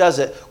how he does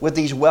it with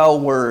these well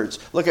words.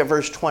 Look at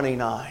verse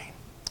 29.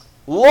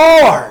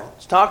 Lord,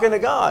 it's talking to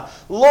God.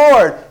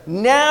 Lord,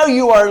 now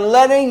you are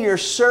letting your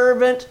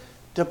servant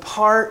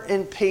depart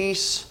in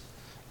peace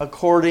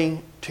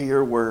according to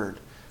your word.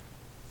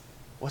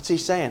 What's he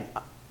saying?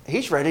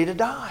 He's ready to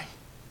die.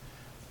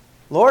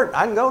 Lord,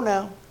 I can go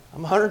now.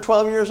 I'm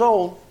 112 years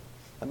old.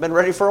 I've been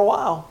ready for a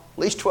while, at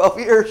least 12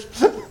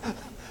 years.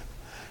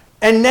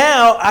 And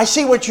now I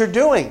see what you're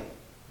doing.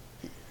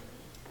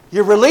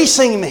 You're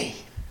releasing me.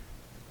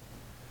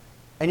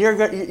 And you're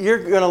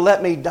going to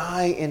let me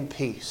die in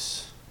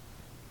peace.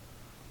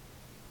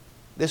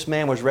 This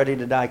man was ready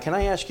to die. Can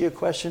I ask you a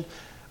question?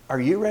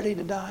 Are you ready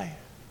to die?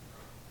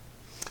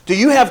 Do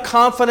you have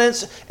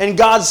confidence in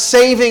God's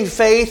saving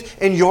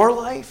faith in your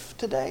life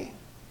today?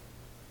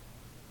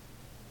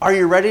 Are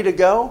you ready to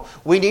go?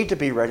 We need to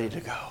be ready to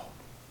go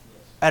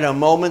at a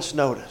moment's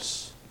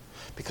notice,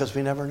 because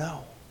we never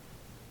know.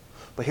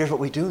 But here's what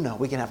we do know.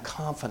 We can have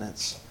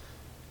confidence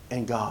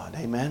in God.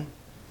 Amen?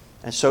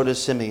 And so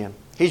does Simeon.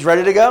 He's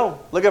ready to go.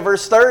 Look at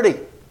verse 30.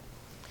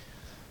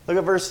 Look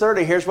at verse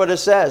 30. Here's what it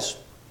says.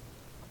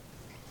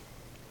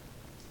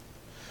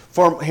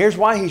 Here's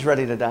why he's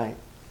ready to die.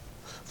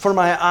 For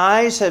my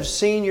eyes have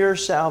seen your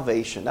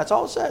salvation. That's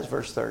all it says,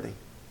 verse 30.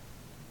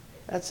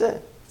 That's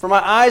it. For my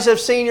eyes have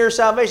seen your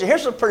salvation.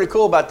 Here's what's pretty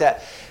cool about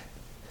that.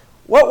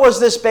 What was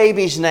this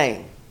baby's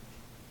name?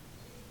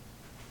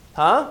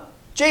 Huh?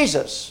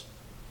 Jesus.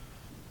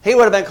 He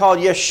would have been called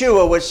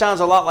Yeshua, which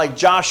sounds a lot like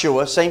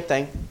Joshua. Same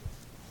thing.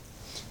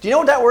 Do you know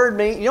what that word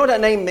means? You know what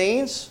that name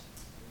means?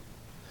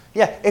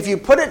 Yeah, if you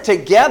put it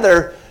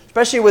together,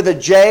 especially with a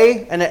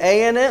J and an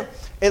A in it,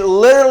 it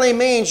literally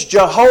means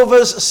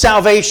Jehovah's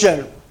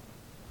salvation.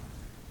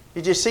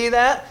 Did you see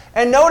that?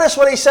 And notice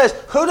what he says.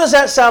 Who does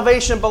that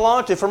salvation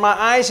belong to? For my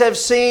eyes have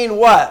seen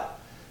what?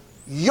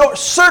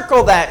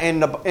 Circle that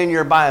in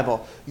your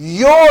Bible.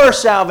 Your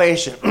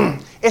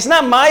salvation. It's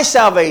not my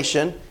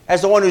salvation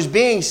as the one who's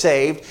being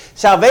saved.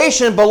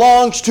 Salvation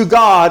belongs to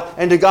God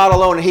and to God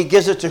alone, and He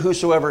gives it to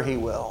whosoever He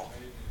will.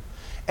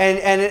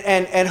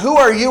 And who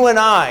are you and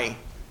I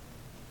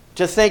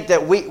to think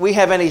that we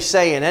have any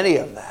say in any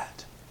of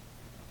that?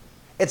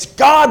 It's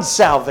God's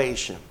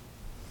salvation.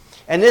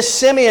 And this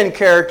Simeon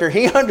character,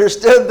 he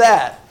understood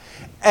that.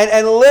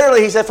 And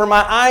literally he said, for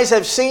my eyes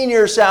have seen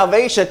your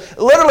salvation.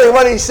 Literally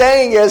what he's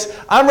saying is,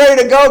 I'm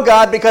ready to go,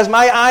 God, because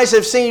my eyes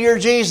have seen your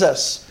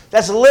Jesus.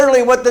 That's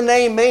literally what the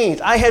name means.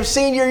 I have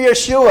seen your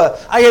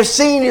Yeshua. I have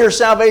seen your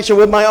salvation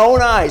with my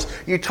own eyes.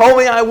 You told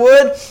me I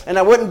would, and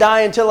I wouldn't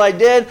die until I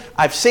did.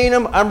 I've seen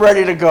him. I'm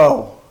ready to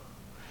go.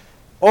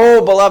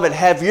 Oh, beloved,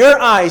 have your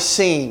eyes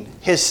seen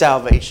His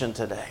salvation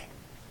today?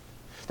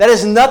 That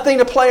is nothing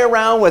to play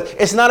around with.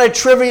 It's not a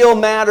trivial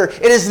matter.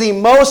 It is the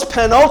most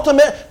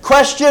penultimate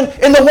question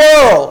in the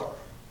world.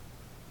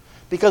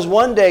 Because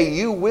one day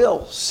you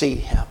will see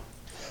Him.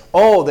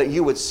 Oh, that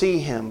you would see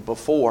Him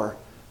before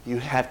you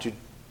have to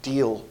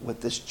deal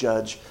with this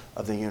judge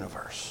of the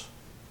universe.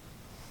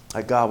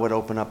 that God would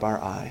open up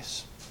our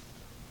eyes.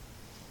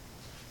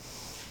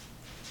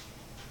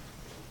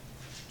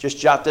 Just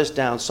jot this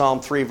down.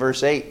 Psalm 3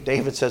 verse 8.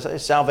 David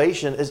says,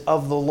 salvation is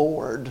of the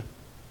Lord.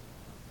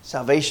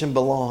 Salvation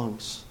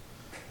belongs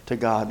to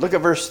God. Look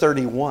at verse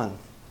 31.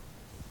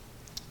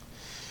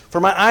 For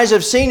my eyes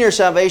have seen your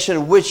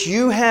salvation, which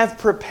you have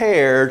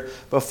prepared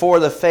before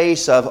the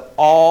face of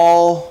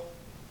all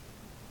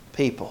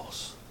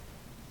peoples.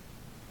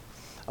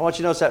 I want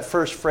you to notice that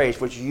first phrase,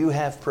 which you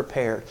have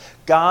prepared.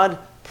 God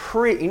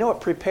you know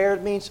what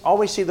prepared means?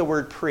 Always see the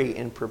word pre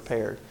in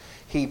prepared.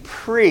 He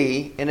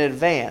in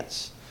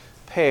advance,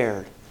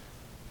 paired.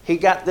 He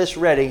got this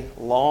ready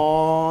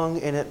long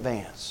in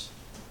advance.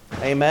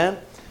 Amen?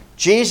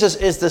 Jesus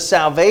is the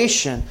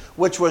salvation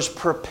which was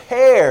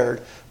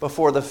prepared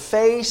before the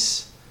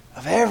face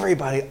of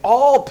everybody,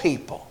 all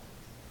people.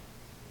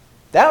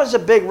 That was a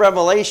big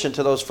revelation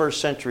to those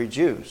first century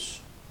Jews.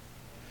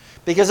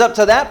 Because up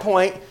to that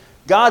point,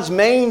 God's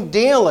main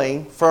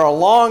dealing for a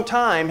long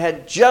time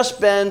had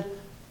just been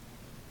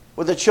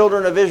with the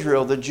children of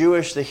Israel, the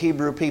Jewish, the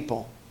Hebrew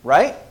people.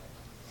 Right?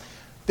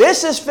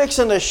 This is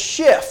fixing to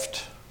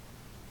shift.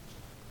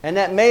 And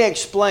that may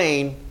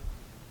explain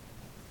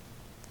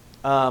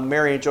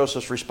Mary and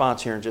Joseph's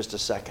response here in just a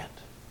second.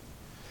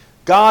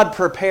 God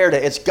prepared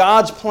it. It's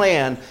God's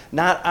plan,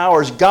 not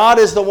ours. God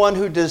is the one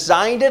who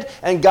designed it,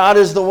 and God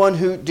is the one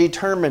who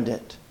determined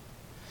it.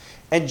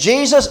 And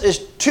Jesus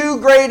is too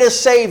great a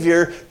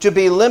Savior to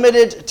be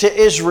limited to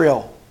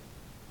Israel.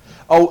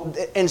 Oh,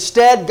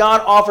 instead,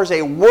 God offers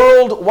a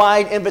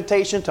worldwide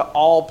invitation to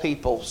all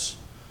peoples.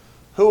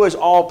 Who is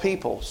all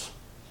peoples?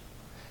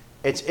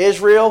 It's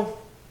Israel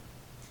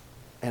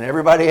and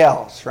everybody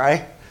else,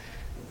 right?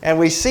 And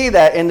we see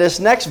that in this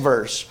next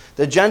verse.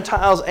 The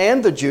Gentiles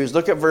and the Jews.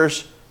 Look at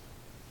verse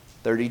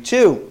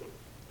 32.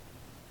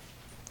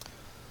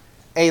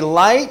 A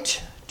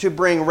light to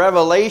bring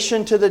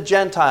revelation to the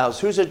Gentiles.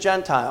 Who's a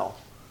Gentile?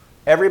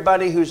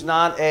 Everybody who's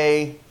not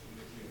a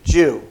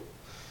Jew.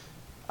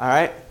 All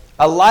right?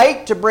 A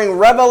light to bring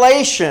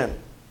revelation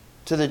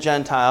to the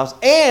Gentiles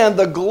and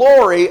the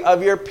glory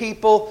of your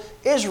people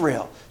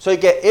Israel. So you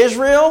get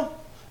Israel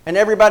and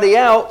everybody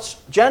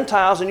else,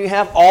 Gentiles, and you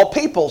have all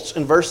peoples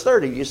in verse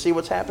 30. You see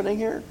what's happening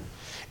here?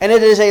 And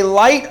it is a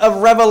light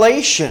of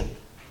revelation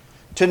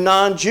to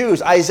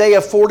non-Jews.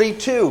 Isaiah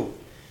 42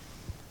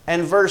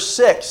 and verse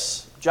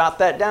 6. Jot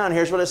that down.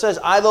 Here's what it says.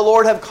 I, the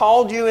Lord, have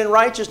called you in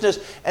righteousness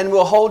and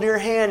will hold your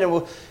hand and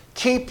will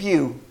keep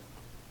you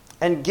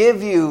and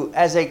give you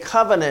as a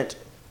covenant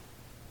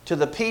to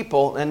the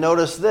people. And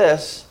notice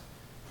this.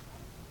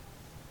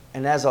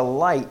 And as a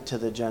light to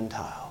the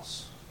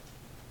Gentiles.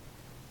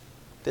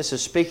 This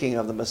is speaking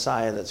of the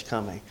Messiah that's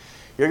coming.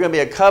 You're going to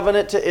be a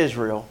covenant to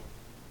Israel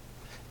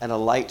and a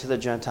light to the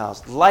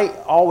Gentiles. Light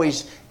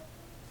always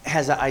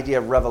has an idea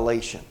of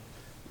revelation.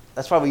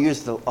 That's why we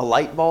use a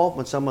light bulb.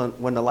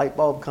 When the light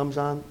bulb comes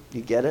on,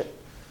 you get it?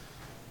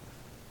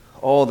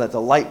 Oh, that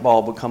the light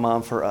bulb would come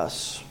on for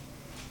us.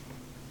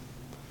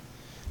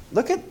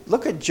 Look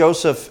at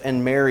Joseph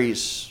and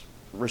Mary's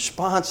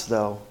response,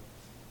 though,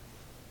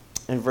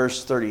 in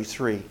verse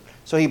 33.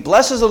 So he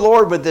blesses the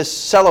Lord with this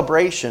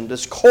celebration,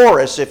 this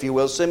chorus, if you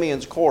will,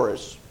 Simeon's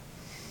chorus.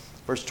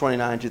 Verse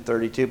 29 to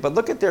 32. But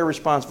look at their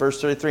response,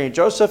 verse 33. And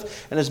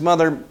Joseph and his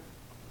mother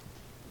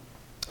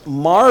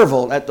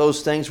marveled at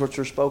those things which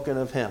were spoken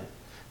of him.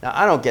 Now,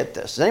 I don't get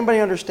this. Does anybody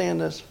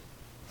understand this?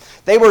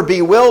 They were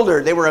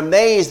bewildered. They were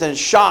amazed and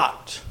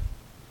shocked.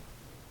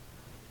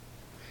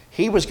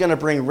 He was going to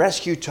bring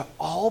rescue to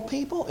all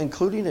people,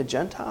 including the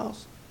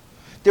Gentiles.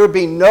 There would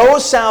be no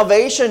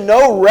salvation,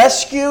 no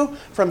rescue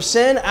from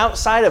sin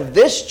outside of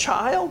this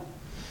child.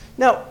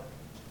 Now,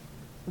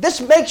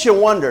 this makes you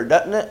wonder,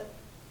 doesn't it?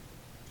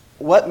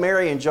 What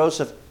Mary and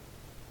Joseph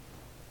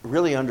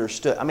really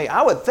understood. I mean,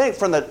 I would think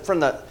from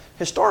the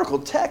historical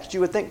text, you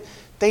would think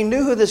they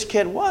knew who this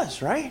kid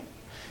was, right?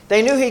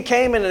 They knew he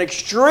came in an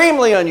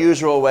extremely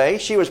unusual way.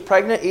 She was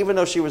pregnant even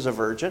though she was a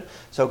virgin.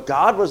 So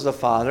God was the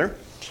father.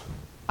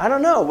 I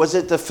don't know. Was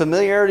it the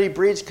familiarity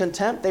breeds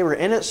contempt? They were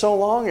in it so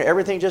long and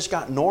everything just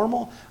got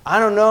normal? I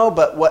don't know.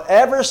 But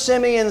whatever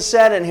Simeon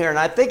said in here, and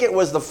I think it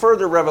was the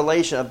further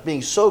revelation of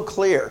being so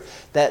clear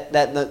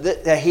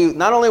that he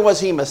not only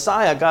was he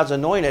Messiah, God's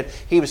anointed,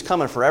 he was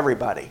coming for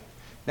everybody.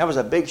 That was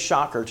a big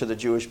shocker to the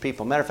Jewish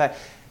people. Matter of fact,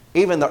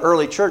 even the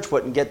early church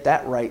wouldn't get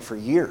that right for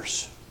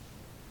years.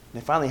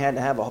 They finally had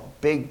to have a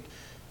big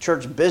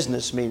church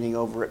business meeting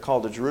over it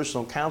called the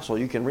Jerusalem Council.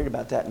 You can read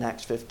about that in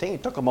Acts 15.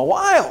 It took them a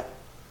while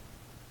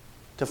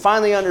to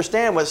finally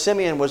understand what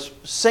Simeon was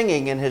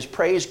singing in his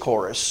praise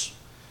chorus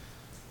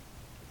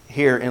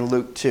here in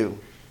Luke 2.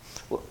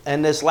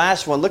 And this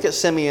last one, look at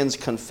Simeon's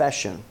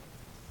confession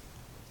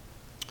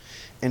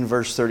in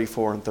verse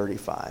 34 and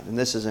 35. And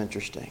this is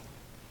interesting.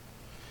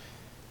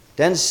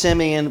 Then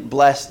Simeon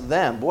blessed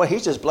them. Boy,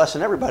 he's just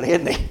blessing everybody,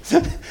 isn't he?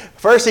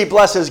 First he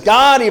blesses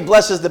God, he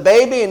blesses the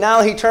baby, and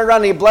now he turned around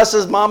and he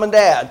blesses mom and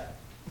dad.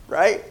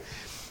 Right?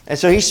 And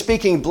so he's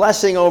speaking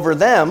blessing over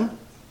them.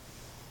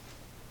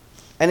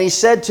 And he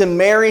said to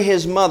Mary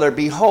his mother,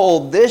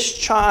 behold, this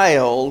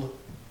child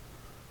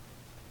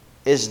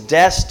is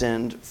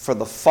destined for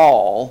the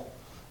fall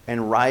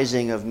and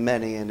rising of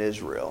many in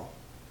Israel.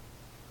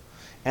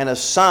 And a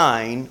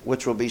sign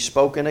which will be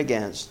spoken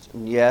against,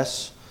 and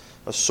yes,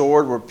 a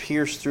sword will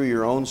pierce through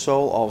your own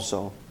soul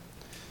also,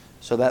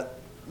 so that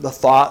the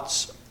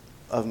thoughts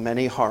of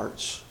many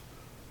hearts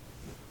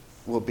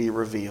will be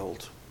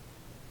revealed.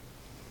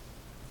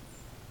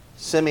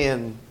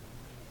 Simeon,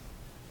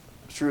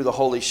 through the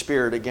Holy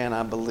Spirit, again,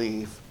 I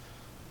believe,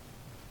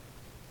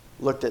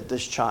 looked at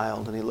this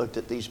child and he looked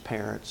at these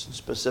parents, and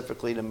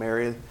specifically to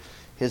Mary,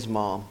 his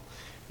mom,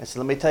 and said,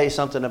 let me tell you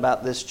something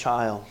about this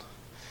child.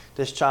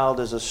 This child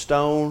is a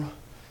stone,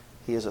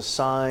 he is a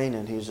sign,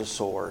 and he's a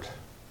sword.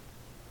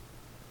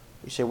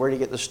 You say, where do you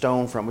get the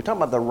stone from? We're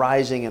talking about the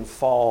rising and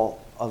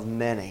fall of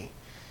many.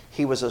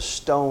 He was a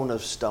stone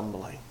of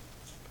stumbling,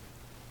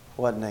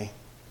 wasn't he?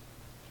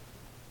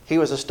 He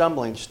was a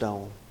stumbling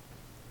stone.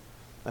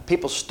 The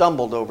people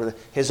stumbled over it.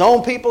 His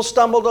own people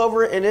stumbled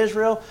over it in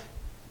Israel.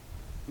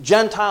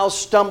 Gentiles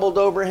stumbled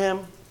over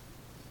him.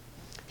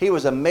 He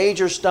was a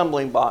major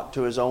stumbling block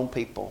to his own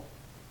people.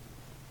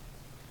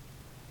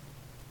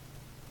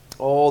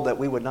 Oh, that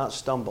we would not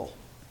stumble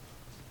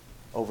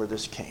over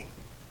this king,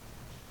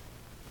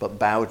 but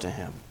bow to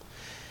him.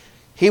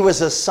 He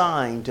was a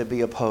sign to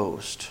be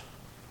opposed.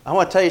 I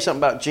want to tell you something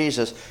about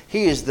Jesus.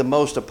 He is the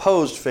most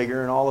opposed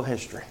figure in all of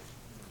history.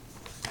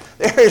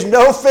 There is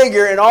no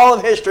figure in all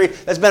of history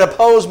that's been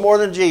opposed more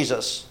than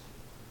Jesus.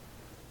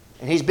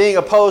 And he's being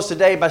opposed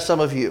today by some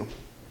of you.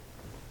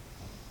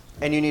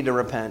 And you need to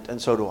repent,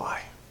 and so do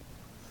I.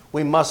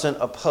 We mustn't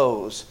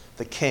oppose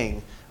the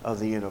King of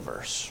the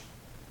universe.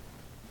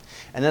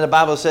 And then the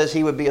Bible says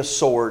he would be a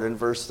sword in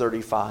verse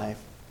 35.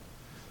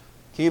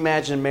 Can you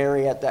imagine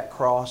Mary at that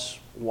cross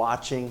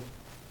watching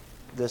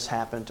this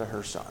happen to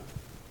her son?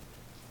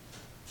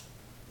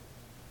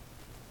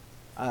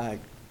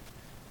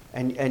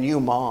 And you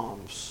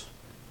moms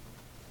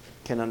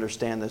can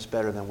understand this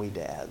better than we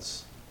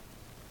dads.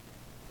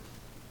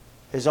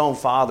 His own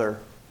father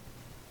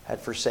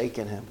had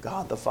forsaken him.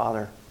 God the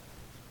Father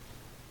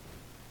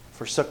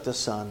forsook the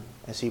Son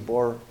as he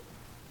bore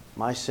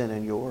my sin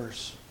and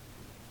yours.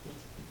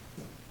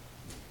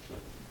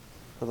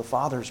 So the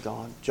father's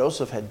gone.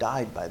 Joseph had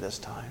died by this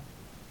time.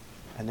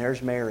 And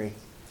there's Mary,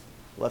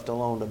 left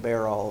alone to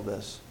bear all of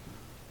this.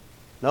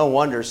 No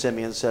wonder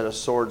Simeon said a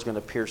sword's going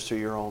to pierce through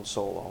your own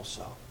soul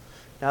also.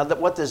 Now,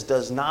 what this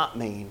does not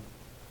mean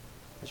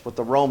is what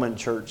the Roman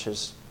church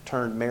has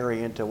turned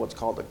Mary into, what's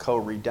called the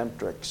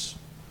co-redemptrix.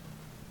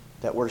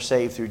 That we're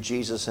saved through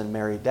Jesus and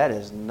Mary. That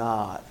is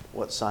not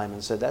what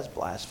Simon said. That's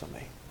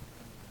blasphemy.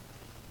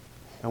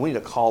 And we need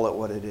to call it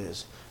what it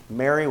is.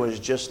 Mary was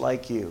just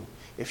like you.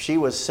 If she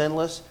was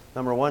sinless,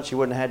 number one, she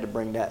wouldn't have had to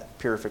bring that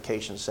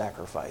purification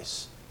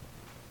sacrifice.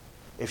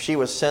 If she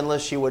was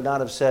sinless, she would not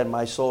have said,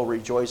 my soul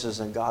rejoices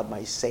in God,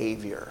 my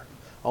Savior.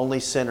 Only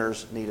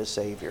sinners need a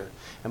Savior.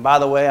 And by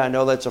the way, I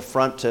know that's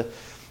affront to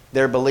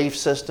their belief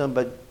system,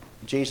 but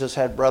Jesus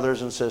had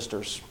brothers and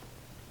sisters.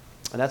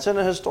 And that's in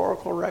a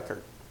historical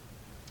record.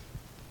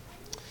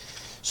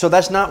 So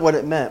that's not what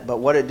it meant, but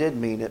what it did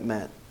mean, it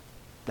meant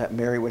that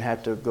Mary would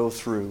have to go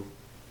through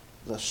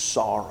the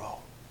sorrow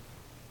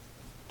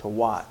to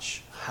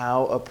watch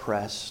how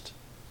oppressed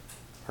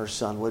her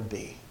son would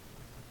be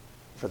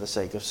for the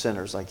sake of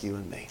sinners like you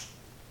and me.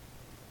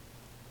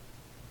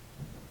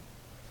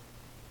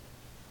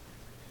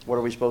 What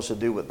are we supposed to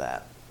do with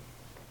that?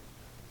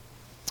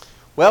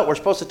 Well, we're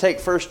supposed to take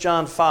 1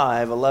 John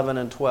 5, 11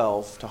 and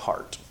 12 to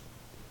heart.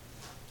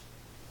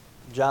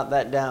 Jot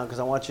that down because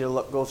I want you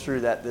to go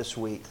through that this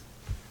week.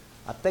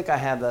 I think I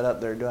have that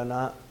up there, do I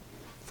not?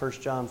 1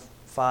 John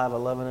 5,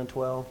 11 and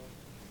 12.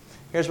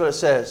 Here's what it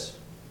says.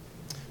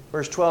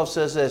 Verse 12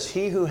 says this,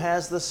 he who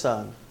has the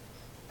Son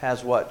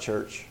has what,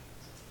 church?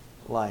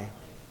 Life.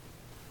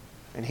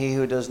 And he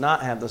who does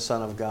not have the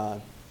Son of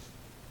God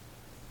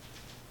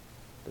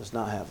does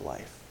not have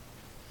life.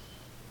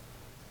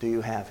 Do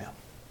you have him?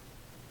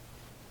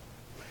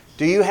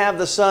 Do you have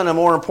the Son? And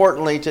more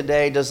importantly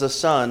today, does the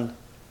Son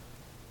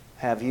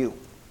have you?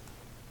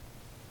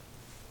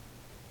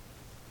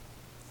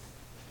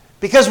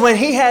 Because when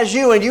he has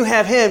you and you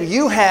have him,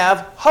 you have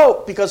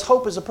hope. Because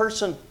hope is a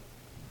person.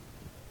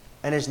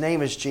 And his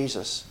name is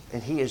Jesus.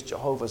 And he is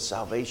Jehovah's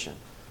salvation.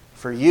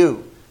 For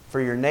you, for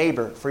your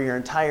neighbor, for your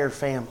entire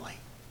family.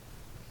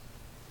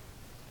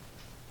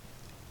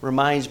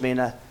 Reminds me,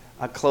 and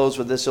I close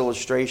with this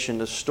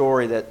illustration, a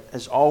story that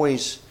has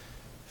always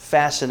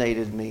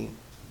fascinated me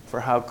for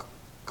how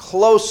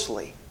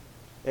closely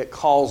it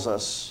calls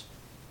us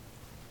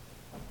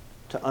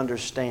to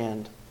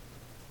understand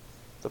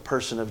the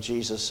person of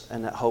Jesus,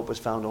 and that hope is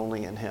found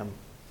only in him.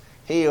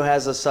 He who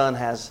has the Son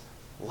has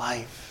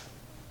life.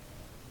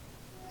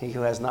 He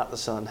who has not the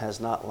Son has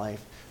not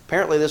life.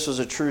 Apparently this was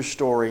a true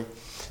story.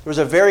 There was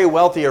a very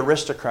wealthy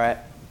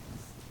aristocrat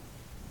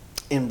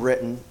in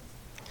Britain,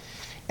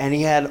 and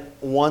he had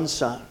one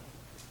son.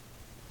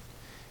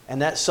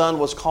 And that son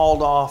was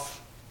called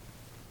off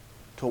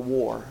to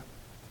war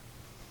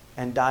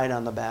and died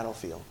on the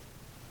battlefield.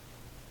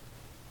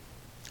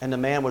 And the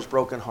man was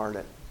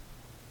brokenhearted.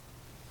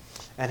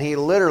 And he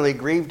literally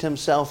grieved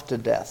himself to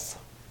death.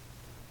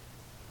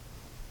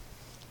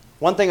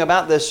 One thing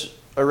about this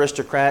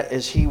aristocrat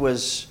is he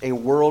was a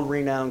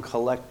world-renowned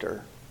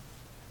collector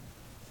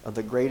of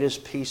the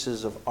greatest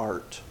pieces of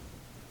art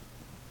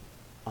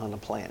on the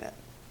planet.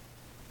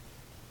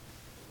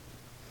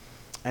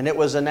 And it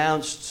was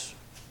announced,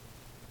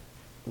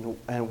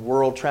 and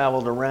word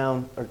traveled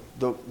around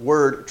the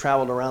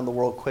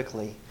world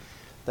quickly,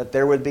 that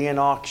there would be an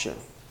auction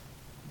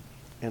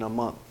in a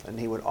month, and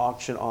he would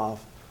auction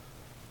off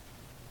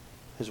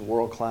his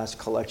world-class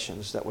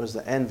collections. That was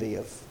the envy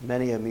of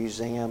many a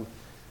museum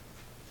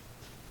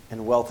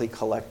and wealthy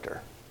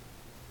collector.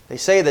 They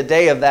say the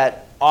day of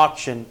that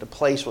auction, the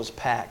place was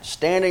packed,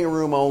 standing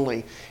room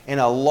only, in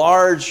a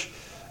large,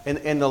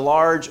 in the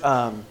large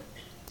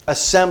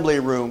assembly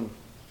room,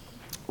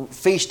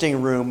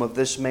 feasting room of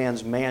this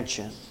man's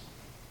mansion.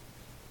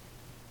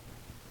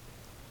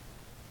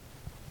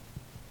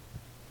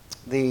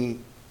 The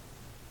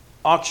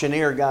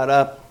auctioneer got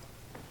up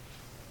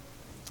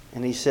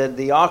and he said,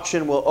 "The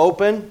auction will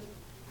open,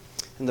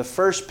 and the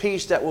first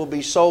piece that will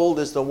be sold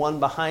is the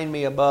one behind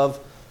me above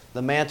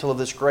the mantle of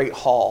this great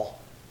hall."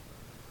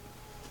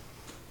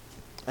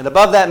 And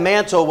above that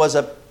mantle was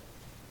a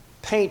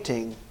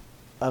painting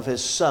of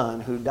his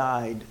son who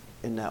died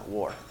in that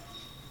war.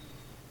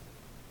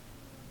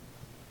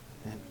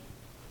 And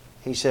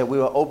he said, "We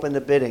will open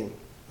the bidding.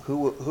 Who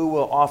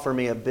will offer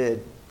me a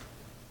bid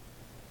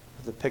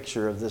for the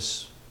picture of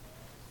this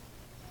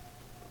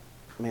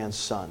man's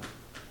son?"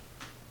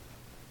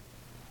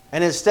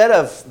 And instead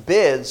of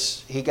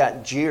bids, he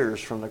got jeers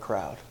from the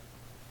crowd.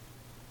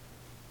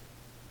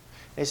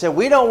 They said,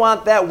 "We don't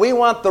want that. We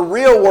want the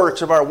real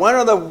works of art. When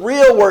are the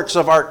real works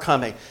of art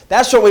coming?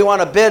 That's what we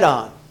want to bid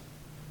on."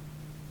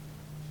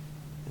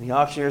 And the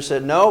auctioneer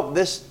said, "No,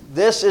 this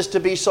is to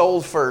be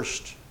sold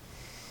first."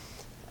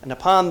 And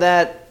upon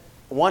that,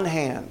 one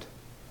hand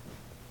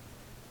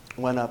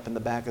went up in the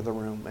back of the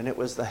room, and it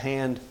was the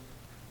hand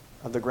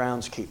of the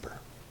groundskeeper,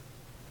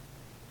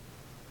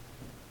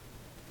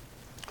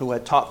 who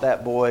had taught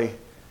that boy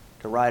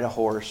to ride a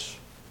horse,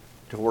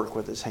 to work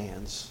with his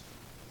hands,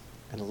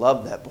 and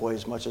loved that boy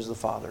as much as the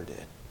father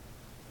did.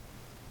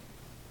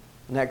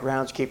 And that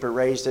groundskeeper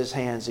raised his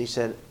hands. He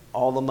said,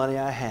 "All the money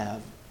I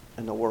have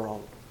in the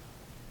world,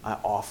 I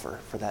offer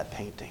for that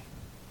painting."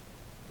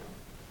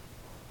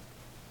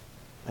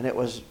 And it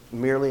was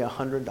merely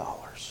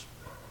 $100,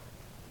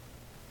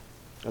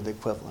 or the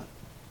equivalent.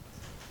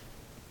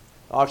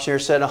 The auctioneer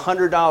said,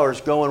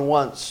 $100 going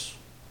once.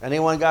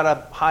 Anyone got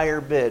a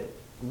higher bid?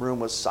 The room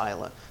was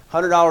silent.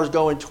 $100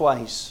 going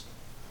twice.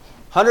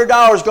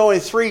 $100 going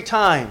 3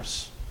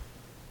 times.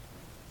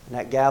 And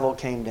that gavel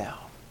came down.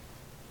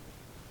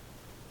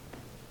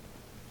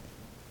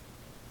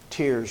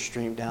 Tears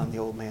streamed down the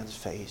old man's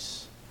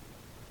face.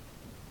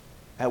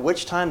 At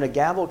which time the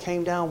gavel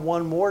came down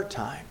one more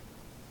time.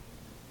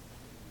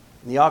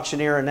 And the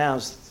auctioneer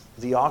announced,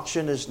 "The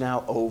auction is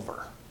now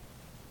over."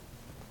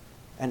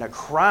 And the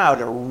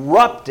crowd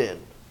erupted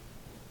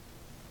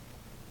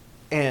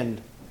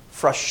in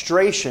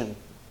frustration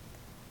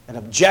and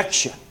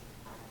objection.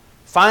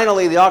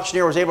 Finally, the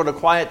auctioneer was able to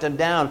quiet them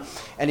down,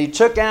 and he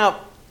took out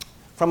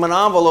from an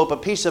envelope a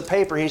piece of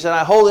paper. He said,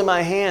 "I hold in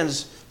my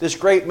hands this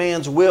great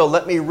man's will.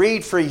 Let me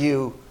read for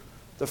you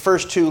the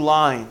first 2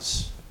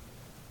 lines."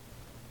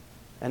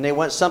 And they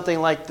went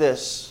something like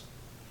this: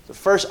 "The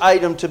first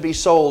item to be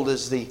sold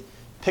is the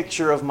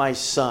picture of my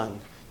son.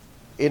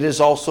 It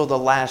is also the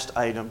last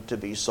item to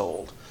be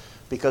sold,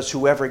 because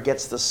whoever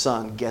gets the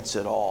son gets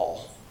it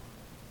all."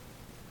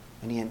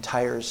 And the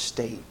entire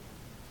estate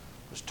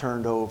was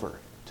turned over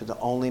to the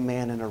only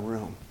man in a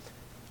room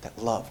that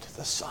loved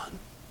the Son.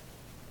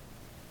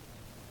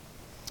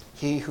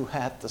 He who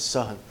hath the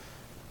Son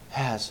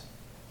has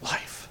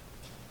life.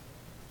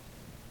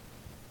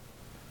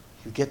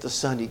 You get the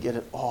Son, you get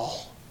it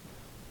all.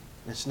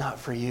 And it's not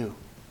for you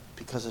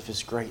because of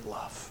His great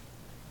love.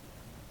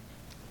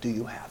 Do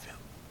you have Him?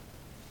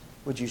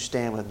 Would you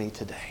stand with me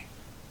today?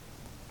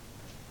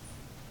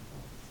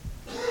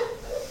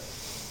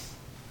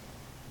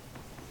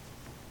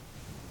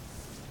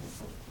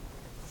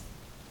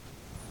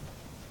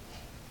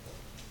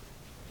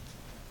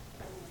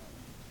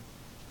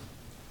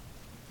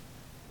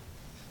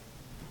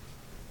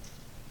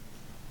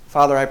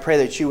 Father, I pray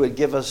that you would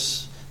give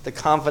us the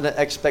confident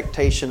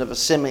expectation of a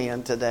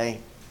Simeon today.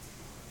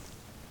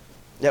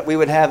 That we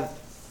would have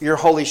your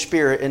Holy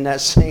Spirit in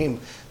that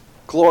same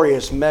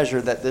glorious measure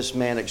that this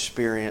man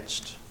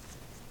experienced.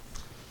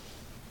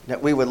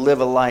 That we would live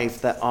a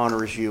life that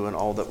honors you in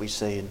all that we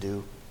say and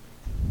do.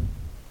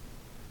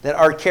 That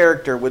our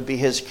character would be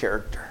his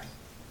character.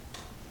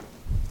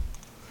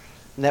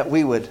 And that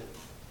we would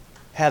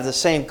have the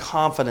same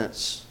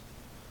confidence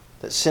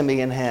that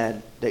Simeon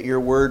had, that your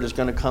word is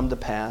going to come to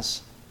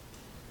pass.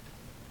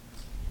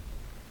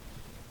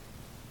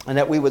 And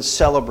that we would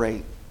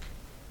celebrate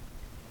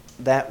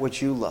that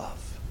which you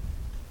love.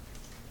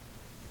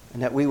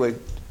 And that we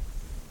would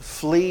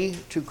flee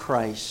to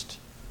Christ,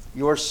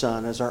 your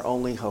Son, as our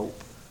only hope.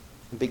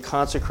 And be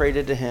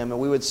consecrated to Him. And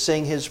we would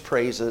sing His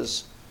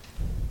praises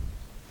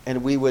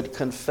and we would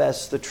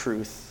confess the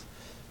truth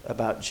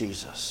about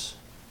Jesus.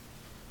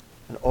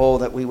 And oh,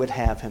 that we would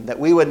have him, that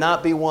we would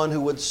not be one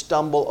who would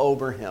stumble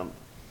over him,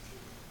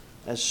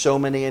 as so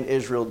many in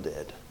Israel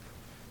did,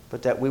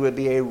 but that we would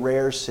be a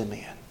rare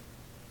Simeon,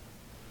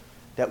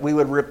 that we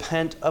would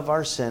repent of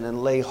our sin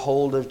and lay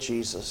hold of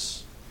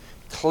Jesus,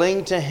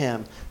 cling to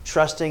him,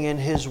 trusting in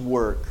his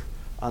work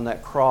on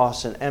that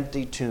cross and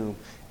empty tomb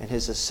and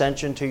his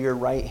ascension to your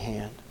right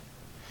hand,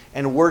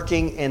 and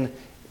working in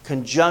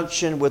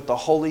conjunction with the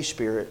Holy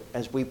Spirit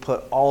as we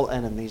put all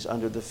enemies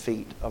under the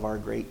feet of our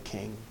great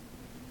King.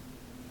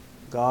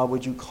 God,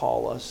 would you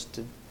call us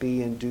to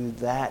be and do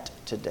that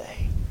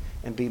today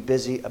and be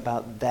busy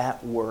about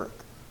that work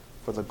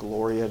for the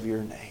glory of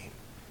your name.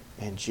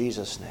 In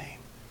Jesus' name,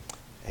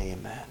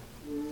 amen.